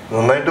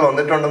 നന്നായിട്ട്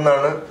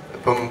വന്നിട്ടുണ്ടെന്നാണ്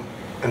ഇപ്പം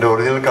എൻ്റെ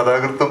ഒറിജിനൽ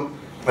കഥാകൃത്തും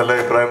നല്ല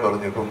അഭിപ്രായം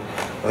പറഞ്ഞു. ഇപ്പം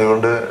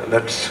അതുകൊണ്ട്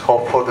let's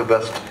hope for the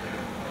best.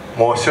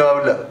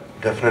 മോശമാവില്ല,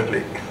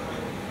 definitely.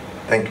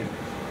 Thank you.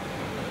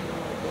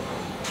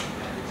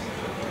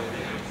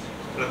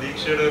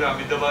 പ്രതീക്ഷയുടെ ഒരു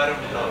അമിതഭാരം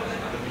ഉണ്ടാവും,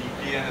 അത്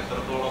മീറ്റ് ചെയ്യാൻ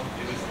എത്രത്തോളം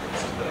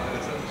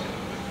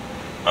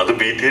അത്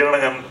ബീറ്റ് ചെയ്യാനാണ്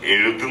ഞാൻ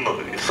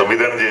എഴുതുന്നത്,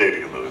 സംവിധാനം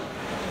ചെയ്യാതിരിക്കുന്നത്.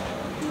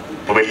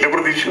 അപ്പൊ വലിയ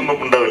പ്രതീക്ഷയൊന്നും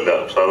ഉണ്ടാവില്ല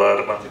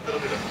സാധാരണ.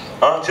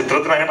 ആ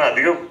ചിത്രത്തിന് അങ്ങനെ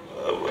അധികം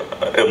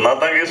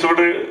എന്നാത്താം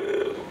കേസോട്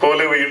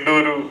പോലെ വീണ്ടും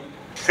ഒരു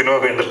സിനിമ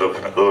വേണ്ടല്ലോ,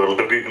 അത്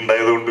ഓൾറെഡി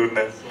ഉണ്ടായത് കൊണ്ട്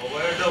പിന്നെ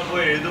സ്വാഭാവികമായിട്ടും അപ്പൊ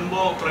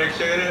എഴുതുമ്പോ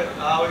പ്രേക്ഷകര്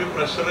ആ ഒരു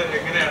പ്രഷർ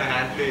എങ്ങനെയാണ്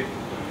ഹാൻഡിൽ ചെയ്യുന്നത്?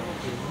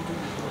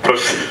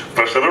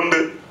 പ്രഷറുണ്ട്,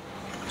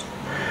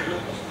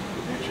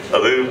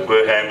 അത്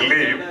ഹാൻഡിൽ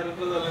ചെയ്യും.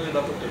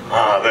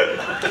 ആ അതെ,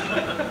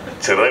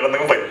 ചെറുതായിട്ട്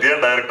എന്തെങ്കിലും പറ്റിയ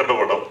ഡയറക്ടറുടെ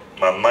പടം,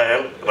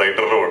 നന്നായാൽ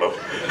റൈറ്ററുടെ പടം.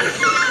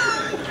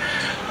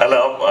 അല്ല,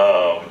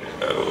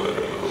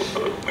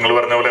 നിങ്ങൾ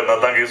പറഞ്ഞ പോലെ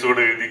എന്നാത്താം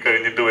കേസുകൂടെ എഴുതി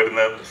കഴിഞ്ഞിട്ട്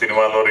വരുന്ന സിനിമ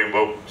എന്ന്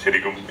പറയുമ്പോൾ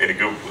ശരിക്കും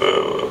എനിക്ക്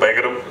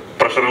ഭയങ്കര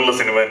പ്രഷറുള്ള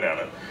സിനിമ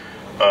തന്നെയാണ്.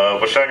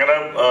 പക്ഷെ അങ്ങനെ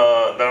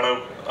എന്താണ്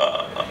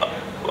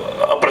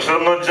പ്രഷർ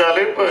എന്ന്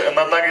വെച്ചാല്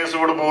എന്നാത്താം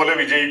കേസുകൂടെ പോലെ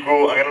വിജയിക്കുവോ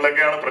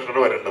അങ്ങനെയുള്ളൊക്കെയാണ് പ്രഷർ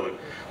വരേണ്ടത്.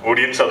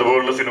 ഓഡിയൻസ്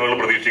അതുപോലുള്ള സിനിമകൾ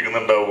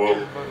പ്രതീക്ഷിക്കുന്നുണ്ടാവുമോ?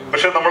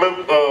 പക്ഷെ നമ്മൾ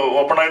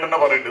ഓപ്പൺ ആയിട്ട് തന്നെ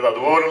പറയേണ്ടത്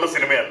അതുപോലുള്ള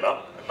സിനിമയല്ല,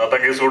 എന്നാത്താം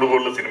കേസുകൂട്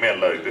പോലുള്ള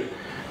സിനിമയല്ല ഇത്.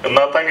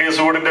 എന്നാത്താം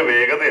കേസുകൂടിന്റെ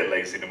വേഗതയല്ല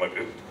ഈ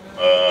സിനിമക്ക്.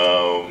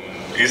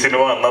 ഈ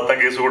സിനിമ എന്നാത്താം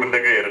കേസുകൂടിന്റെ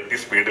ഒക്കെ ഇരട്ടി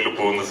സ്പീഡിൽ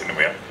പോകുന്ന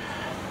സിനിമയാണ്.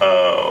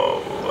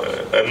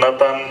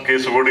 എന്നാത്താൻ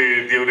കേസുകൂടി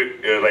എഴുതിയ ഒരു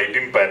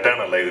റൈറ്റിംഗ് പാറ്റേൺ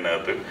അല്ല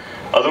ഇതിനകത്ത്.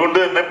 അതുകൊണ്ട്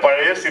തന്നെ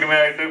പഴയ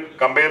സിനിമയായിട്ട്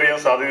കമ്പയർ ചെയ്യാൻ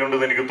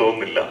സാധ്യതയുണ്ടെന്ന് എനിക്ക്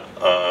തോന്നുന്നില്ല.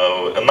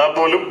 എന്നാൽ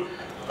പോലും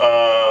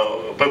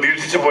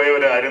പ്രതീക്ഷിച്ചു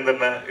പോയവരാരും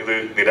തന്നെ ഇത്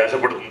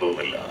നിരാശപ്പെടുത്തും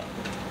തോന്നുന്നില്ല.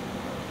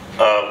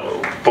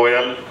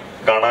 പോയാൽ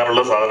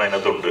കാണാനുള്ള സാധനം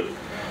അതിനകത്തുണ്ട്.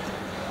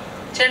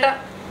 ചേട്ടാ,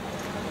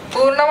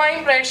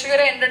 പൂർണ്ണമായും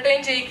പ്രേക്ഷകരെ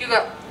എന്റർടൈൻ ചെയ്യിക്കുക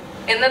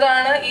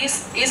എന്നതാണ്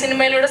ഈ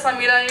സിനിമയിലൂടെ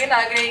സംവിധായകൻ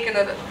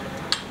ആഗ്രഹിക്കുന്നത്.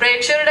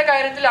 പ്രേക്ഷകരുടെ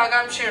കാര്യത്തിൽ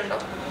ആകാംക്ഷയുണ്ടോ?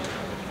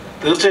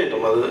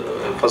 തീർച്ചയായിട്ടും. അത്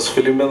ഫസ്റ്റ്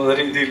ഫിലിം എന്ന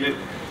രീതിയിൽ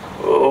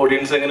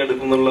ഓഡിയൻസ് എങ്ങനെ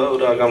എടുക്കുന്നുള്ള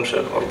ഒരു ആകാംക്ഷ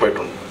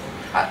ഉറപ്പായിട്ടുണ്ട്.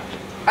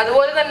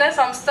 അതുപോലെ തന്നെ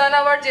സംസ്ഥാന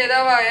അവാർഡ്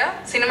ജേതാവായ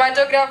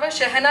സിനിമാറ്റോഗ്രാഫർ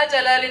ഷെഹന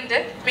ജലാലിന്റെ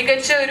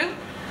മികച്ച ഒരു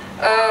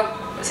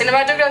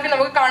സിനിമാറ്റോഗ്രാഫി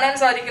നമുക്ക് കാണാൻ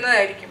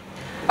സാധിക്കുന്നതായിരിക്കും.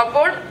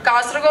 അപ്പോൾ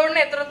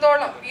കാസർഗോഡിനെ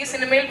എത്രത്തോളം ഈ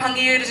സിനിമയിൽ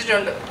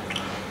ഭംഗീകരിച്ചിട്ടുണ്ട്?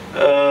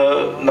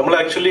 നമ്മൾ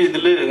ആക്ച്വലി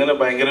ഇതിൽ ഇങ്ങനെ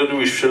ഭയങ്കര ഒരു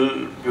വിഷ്വൽ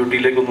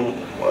ബ്യൂട്ടിയിലേക്കൊന്നും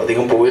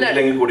അധികം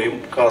പോയിട്ടില്ലെങ്കിൽ കൂടിയും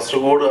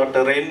കാസർഗോഡ് ആ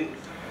ടെറൈൻ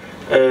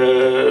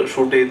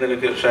ഷൂട്ട്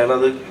ചെയ്യുന്നതിനൊക്കെ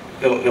ഷഹനാദ്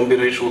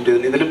ഗംഭീരമായി ഷൂട്ട്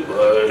ചെയ്തതിന് ഇതിൽ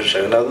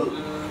ഷഹനാദ്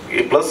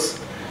പ്ലസ്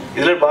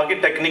ഇതിൽ ബാക്കി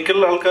ടെക്നിക്കൽ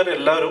ആൾക്കാർ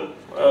എല്ലാവരും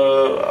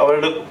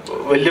അവരുടെ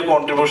വലിയ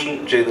കോൺട്രിബ്യൂഷൻ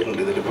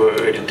ചെയ്തിട്ടുണ്ട്. ഇതിലിപ്പോൾ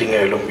എഡിറ്റിംഗ്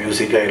ആയാലും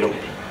മ്യൂസിക് ആയാലും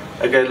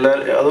ഒക്കെ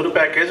അതൊരു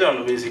പാക്കേജാണ്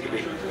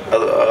ബേസിക്കലി.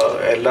 അത്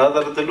എല്ലാ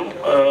തരത്തിലും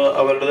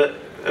അവരുടെ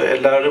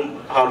എല്ലാവരും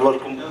ഹാർഡ്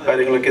വർക്കും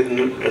കാര്യങ്ങളൊക്കെ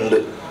ഇതിന് ഉണ്ട്.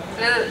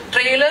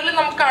 ട്രെയിലറിൽ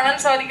നമുക്ക് കാണാൻ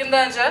സാധിക്കുന്നത്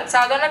വെച്ചാൽ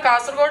സാധാരണ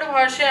കാസർഗോഡ്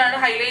ഭാഷയാണ്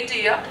ഹൈലൈറ്റ്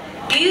ചെയ്യുക.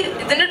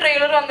 ഇതിന്റെ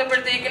ട്രെയിലർ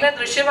വന്നപ്പോഴത്തേക്കിന്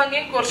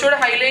ദൃശ്യഭംഗിയും കുറച്ചുകൂടെ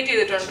ഹൈലൈറ്റ്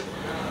ചെയ്തിട്ടുണ്ട്.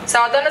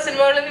 സാധാരണ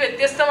സിനിമകളിൽ നിന്ന്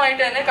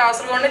വ്യത്യസ്തമായിട്ട് തന്നെ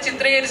കാസർഗോഡിനെ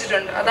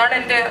ചിത്രീകരിച്ചിട്ടുണ്ട്. അതാണ്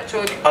എന്റെ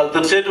ചോദ്യം. അത്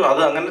തീർച്ചയായിട്ടും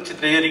അത് അങ്ങനെ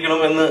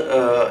ചിത്രീകരിക്കണമെന്ന്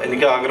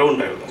എനിക്ക് ആഗ്രഹം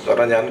ഉണ്ടായിരുന്നു.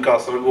 കാരണം ഞാൻ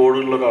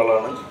കാസർഗോഡുള്ള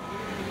ഒരാളാണ്.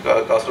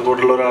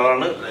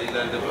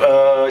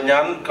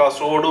 ഞാൻ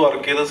കാസർഗോഡ്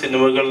വർക്ക് ചെയ്ത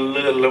സിനിമകളിൽ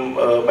എല്ലാം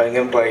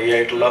ഭയങ്കര ഡ്രൈ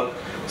ആയിട്ടുള്ള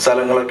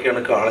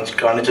സ്ഥലങ്ങളൊക്കെയാണ്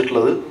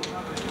കാണിച്ചിട്ടുള്ളത്.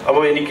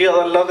 അപ്പോൾ എനിക്ക്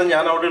അതല്ലാതെ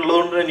ഞാൻ അവിടെ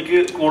ഉള്ളതുകൊണ്ട് എനിക്ക്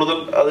കൂടുതൽ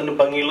അതിന്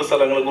ഭംഗിയുള്ള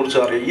സ്ഥലങ്ങളെ കുറിച്ച്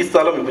അറിയാം. ഈ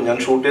സ്ഥലം ഇപ്പം ഞാൻ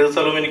ഷൂട്ട് ചെയ്ത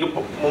സ്ഥലം എനിക്ക്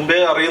മുമ്പേ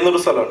അറിയുന്നൊരു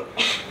സ്ഥലമാണ്.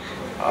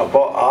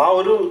 അപ്പോൾ ആ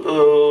ഒരു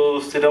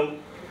സ്ഥിരം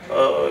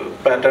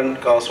പാറ്റേൺ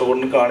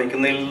കാസർഗോഡിന്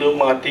കാണിക്കുന്നതിൽ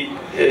മാറ്റി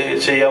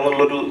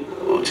ചെയ്യാമെന്നുള്ളൊരു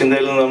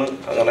ചിന്തയിൽ നിന്നാണ്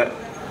അങ്ങനെ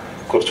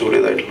കുറച്ചുകൂടി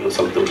ഇതായിട്ടുള്ള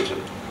സ്ഥലത്ത്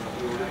വിളിച്ചത്.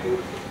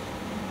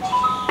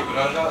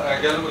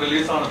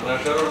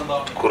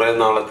 കുറെ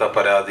നാളത്തെ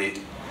പരാതി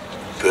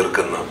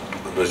തീർക്കുന്ന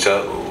എന്ന്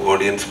വെച്ചാൽ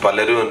ഓഡിയൻസ്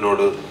പലരും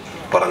എന്നോട്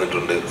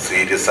പറഞ്ഞിട്ടുണ്ട്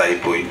സീരിയസ്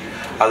ആയിപ്പോയി.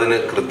 അതിന്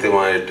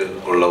കൃത്യമായിട്ട്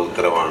ഉള്ള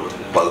ഉത്തരവാണ്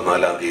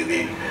 14-ാം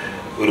തീയതി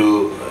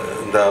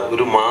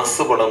ഒരു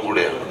മാസ് പടം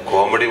കൂടെയാണ്,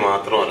 കോമഡി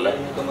മാത്രമല്ല.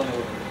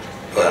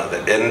 അതെ,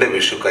 എൻ്റെ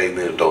വിഷു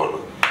കൈനീട്ടമാണ്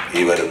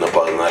ഈ വരുന്ന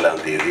 14-ാം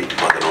തീയതി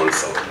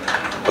മദനോത്സവം.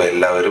 അപ്പോൾ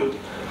എല്ലാവരും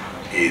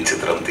ഈ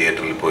ചിത്രം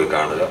തിയേറ്ററിൽ പോയി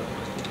കാണുക.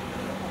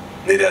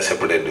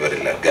 നിരാശപ്പെടേണ്ടി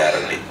വരില്ല,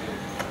 ഗ്യാരണ്ടി.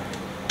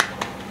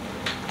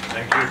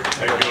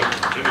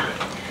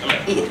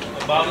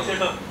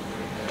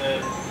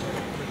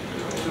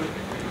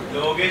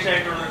 ലോകേഷ്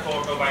ആയിട്ടുള്ള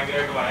ഫോട്ടോ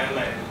ഭയങ്കരമായിട്ട്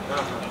വൈറലായിരുന്നു.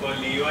 അപ്പോൾ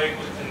ലിയോയെ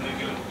കുറിച്ച്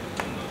എന്തെങ്കിലും?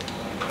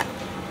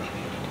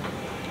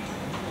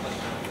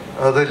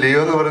 അത് ലിയോ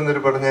എന്ന്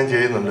പറയുന്നൊരു പടം ഞാൻ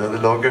ചെയ്യുന്നുണ്ട്. അത്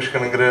ലോകേഷ്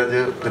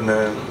കനകരാജ്, പിന്നെ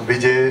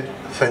വിജയ്,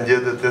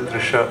 സഞ്ജയ് ദത്ത്,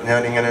 തൃഷ,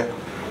 ഞാനിങ്ങനെ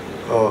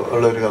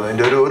ഉള്ളൊരു കഥ.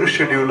 അതിൻ്റെ ഒരു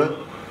ഷെഡ്യൂള്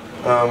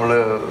നമ്മൾ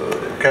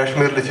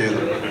കാശ്മീരിൽ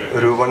ചെയ്തു.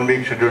 ഒരു 1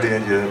 വീക്ക് ഷെഡ്യൂൾ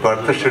ഞാൻ ചെയ്തു. അപ്പോൾ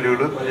അടുത്ത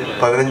ഷെഡ്യൂള്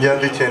 15-ാം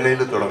തീയതി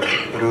ചെന്നൈയിൽ തുടങ്ങും.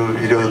 ഒരു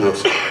 20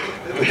 ദിവസം,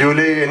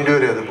 ജൂലൈ എൻഡ്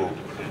വരെ അത് പോകും,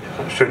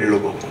 ഷെഡ്യൂൾ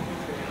പോകും.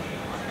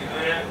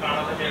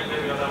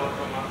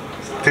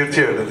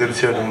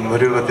 തീർച്ചയായിട്ടും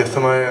ഒരു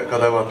വ്യത്യസ്തമായ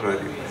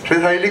കഥാപാത്രമായിരിക്കും. പക്ഷേ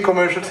ഇത് ഹൈലി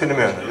കൊമേഴ്ഷ്യൽ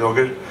സിനിമയാണ്.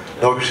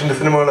 ലോകേഷിൻ്റെ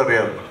സിനിമകൾ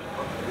അറിയാമല്ലോ,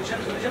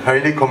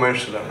 ഹൈലി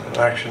കൊമേഴ്ഷ്യലാണ്.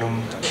 ആക്ഷനും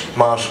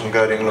മാർഷും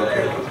കാര്യങ്ങളൊക്കെ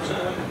ആയിട്ട്.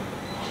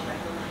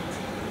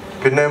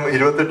 പിന്നെ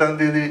 28-ാം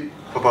തീയതി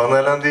ഇപ്പോൾ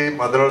 14-ാം തീയതി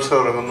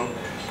മദനോത്സവം ഇറങ്ങുന്നു,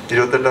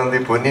 28-ാം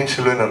തീയതി പൊന്നിയിൻ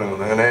സെൽവൻ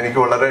ഇറങ്ങുന്നു. അങ്ങനെ എനിക്ക്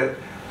വളരെ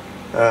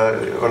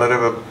വളരെ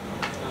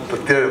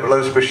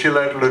വളരെ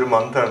സ്പെഷ്യലായിട്ടുള്ളൊരു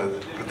മന്താണിത്.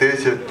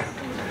 പ്രത്യേകിച്ച്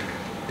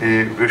ഈ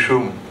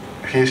വിഷുവും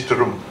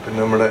ഈസ്റ്ററും പിന്നെ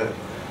നമ്മുടെ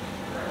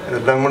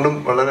ഇതെല്ലാം കൊണ്ടും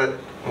വളരെ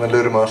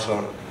നല്ലൊരു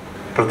മാസമാണ്,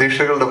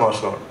 പ്രതീക്ഷകളുടെ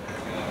മാസമാണ്.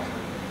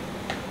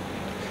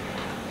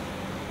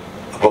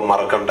 അപ്പം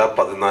മറക്കണ്ട,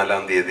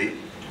 14-ാം തീയതി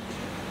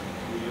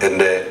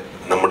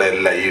നമ്മുടെ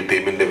ഈ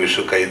ടീമിൻ്റെ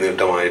വിഷു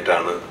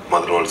കൈനീട്ടമായിട്ടാണ്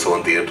മദനോത്സവം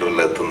തിയേറ്ററിൽ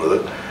എത്തുന്നത്.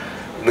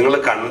 നിങ്ങൾ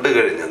കണ്ടു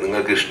കഴിഞ്ഞ്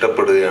നിങ്ങൾക്ക്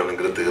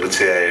ഇഷ്ടപ്പെടുകയാണെങ്കിൽ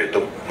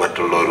തീർച്ചയായിട്ടും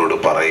മറ്റുള്ളവരോട്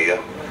പറയുക.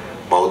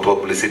 മൗത്ത്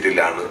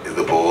പബ്ലിസിറ്റിയിലാണ്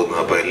ഇത് പോകുന്നത്.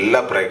 അപ്പോൾ എല്ലാ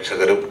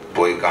പ്രേക്ഷകരും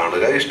പോയി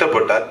കാണുക.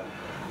 ഇഷ്ടപ്പെട്ടാൽ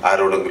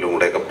ആരോടെങ്കിലും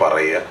കൂടെയൊക്കെ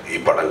പറയുക ഈ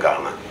പടം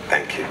കാണാൻ.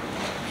 Thank you.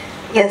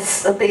 യെസ്,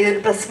 അപ്പോൾ ഈ ഒരു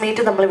പ്രസ്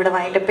മീറ്റ് നമ്മളിവിടെ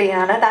വൈൻഡപ്പ്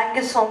ചെയ്യാണ്. Thank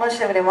you so much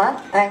everyone.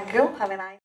 Thank you. Have A nice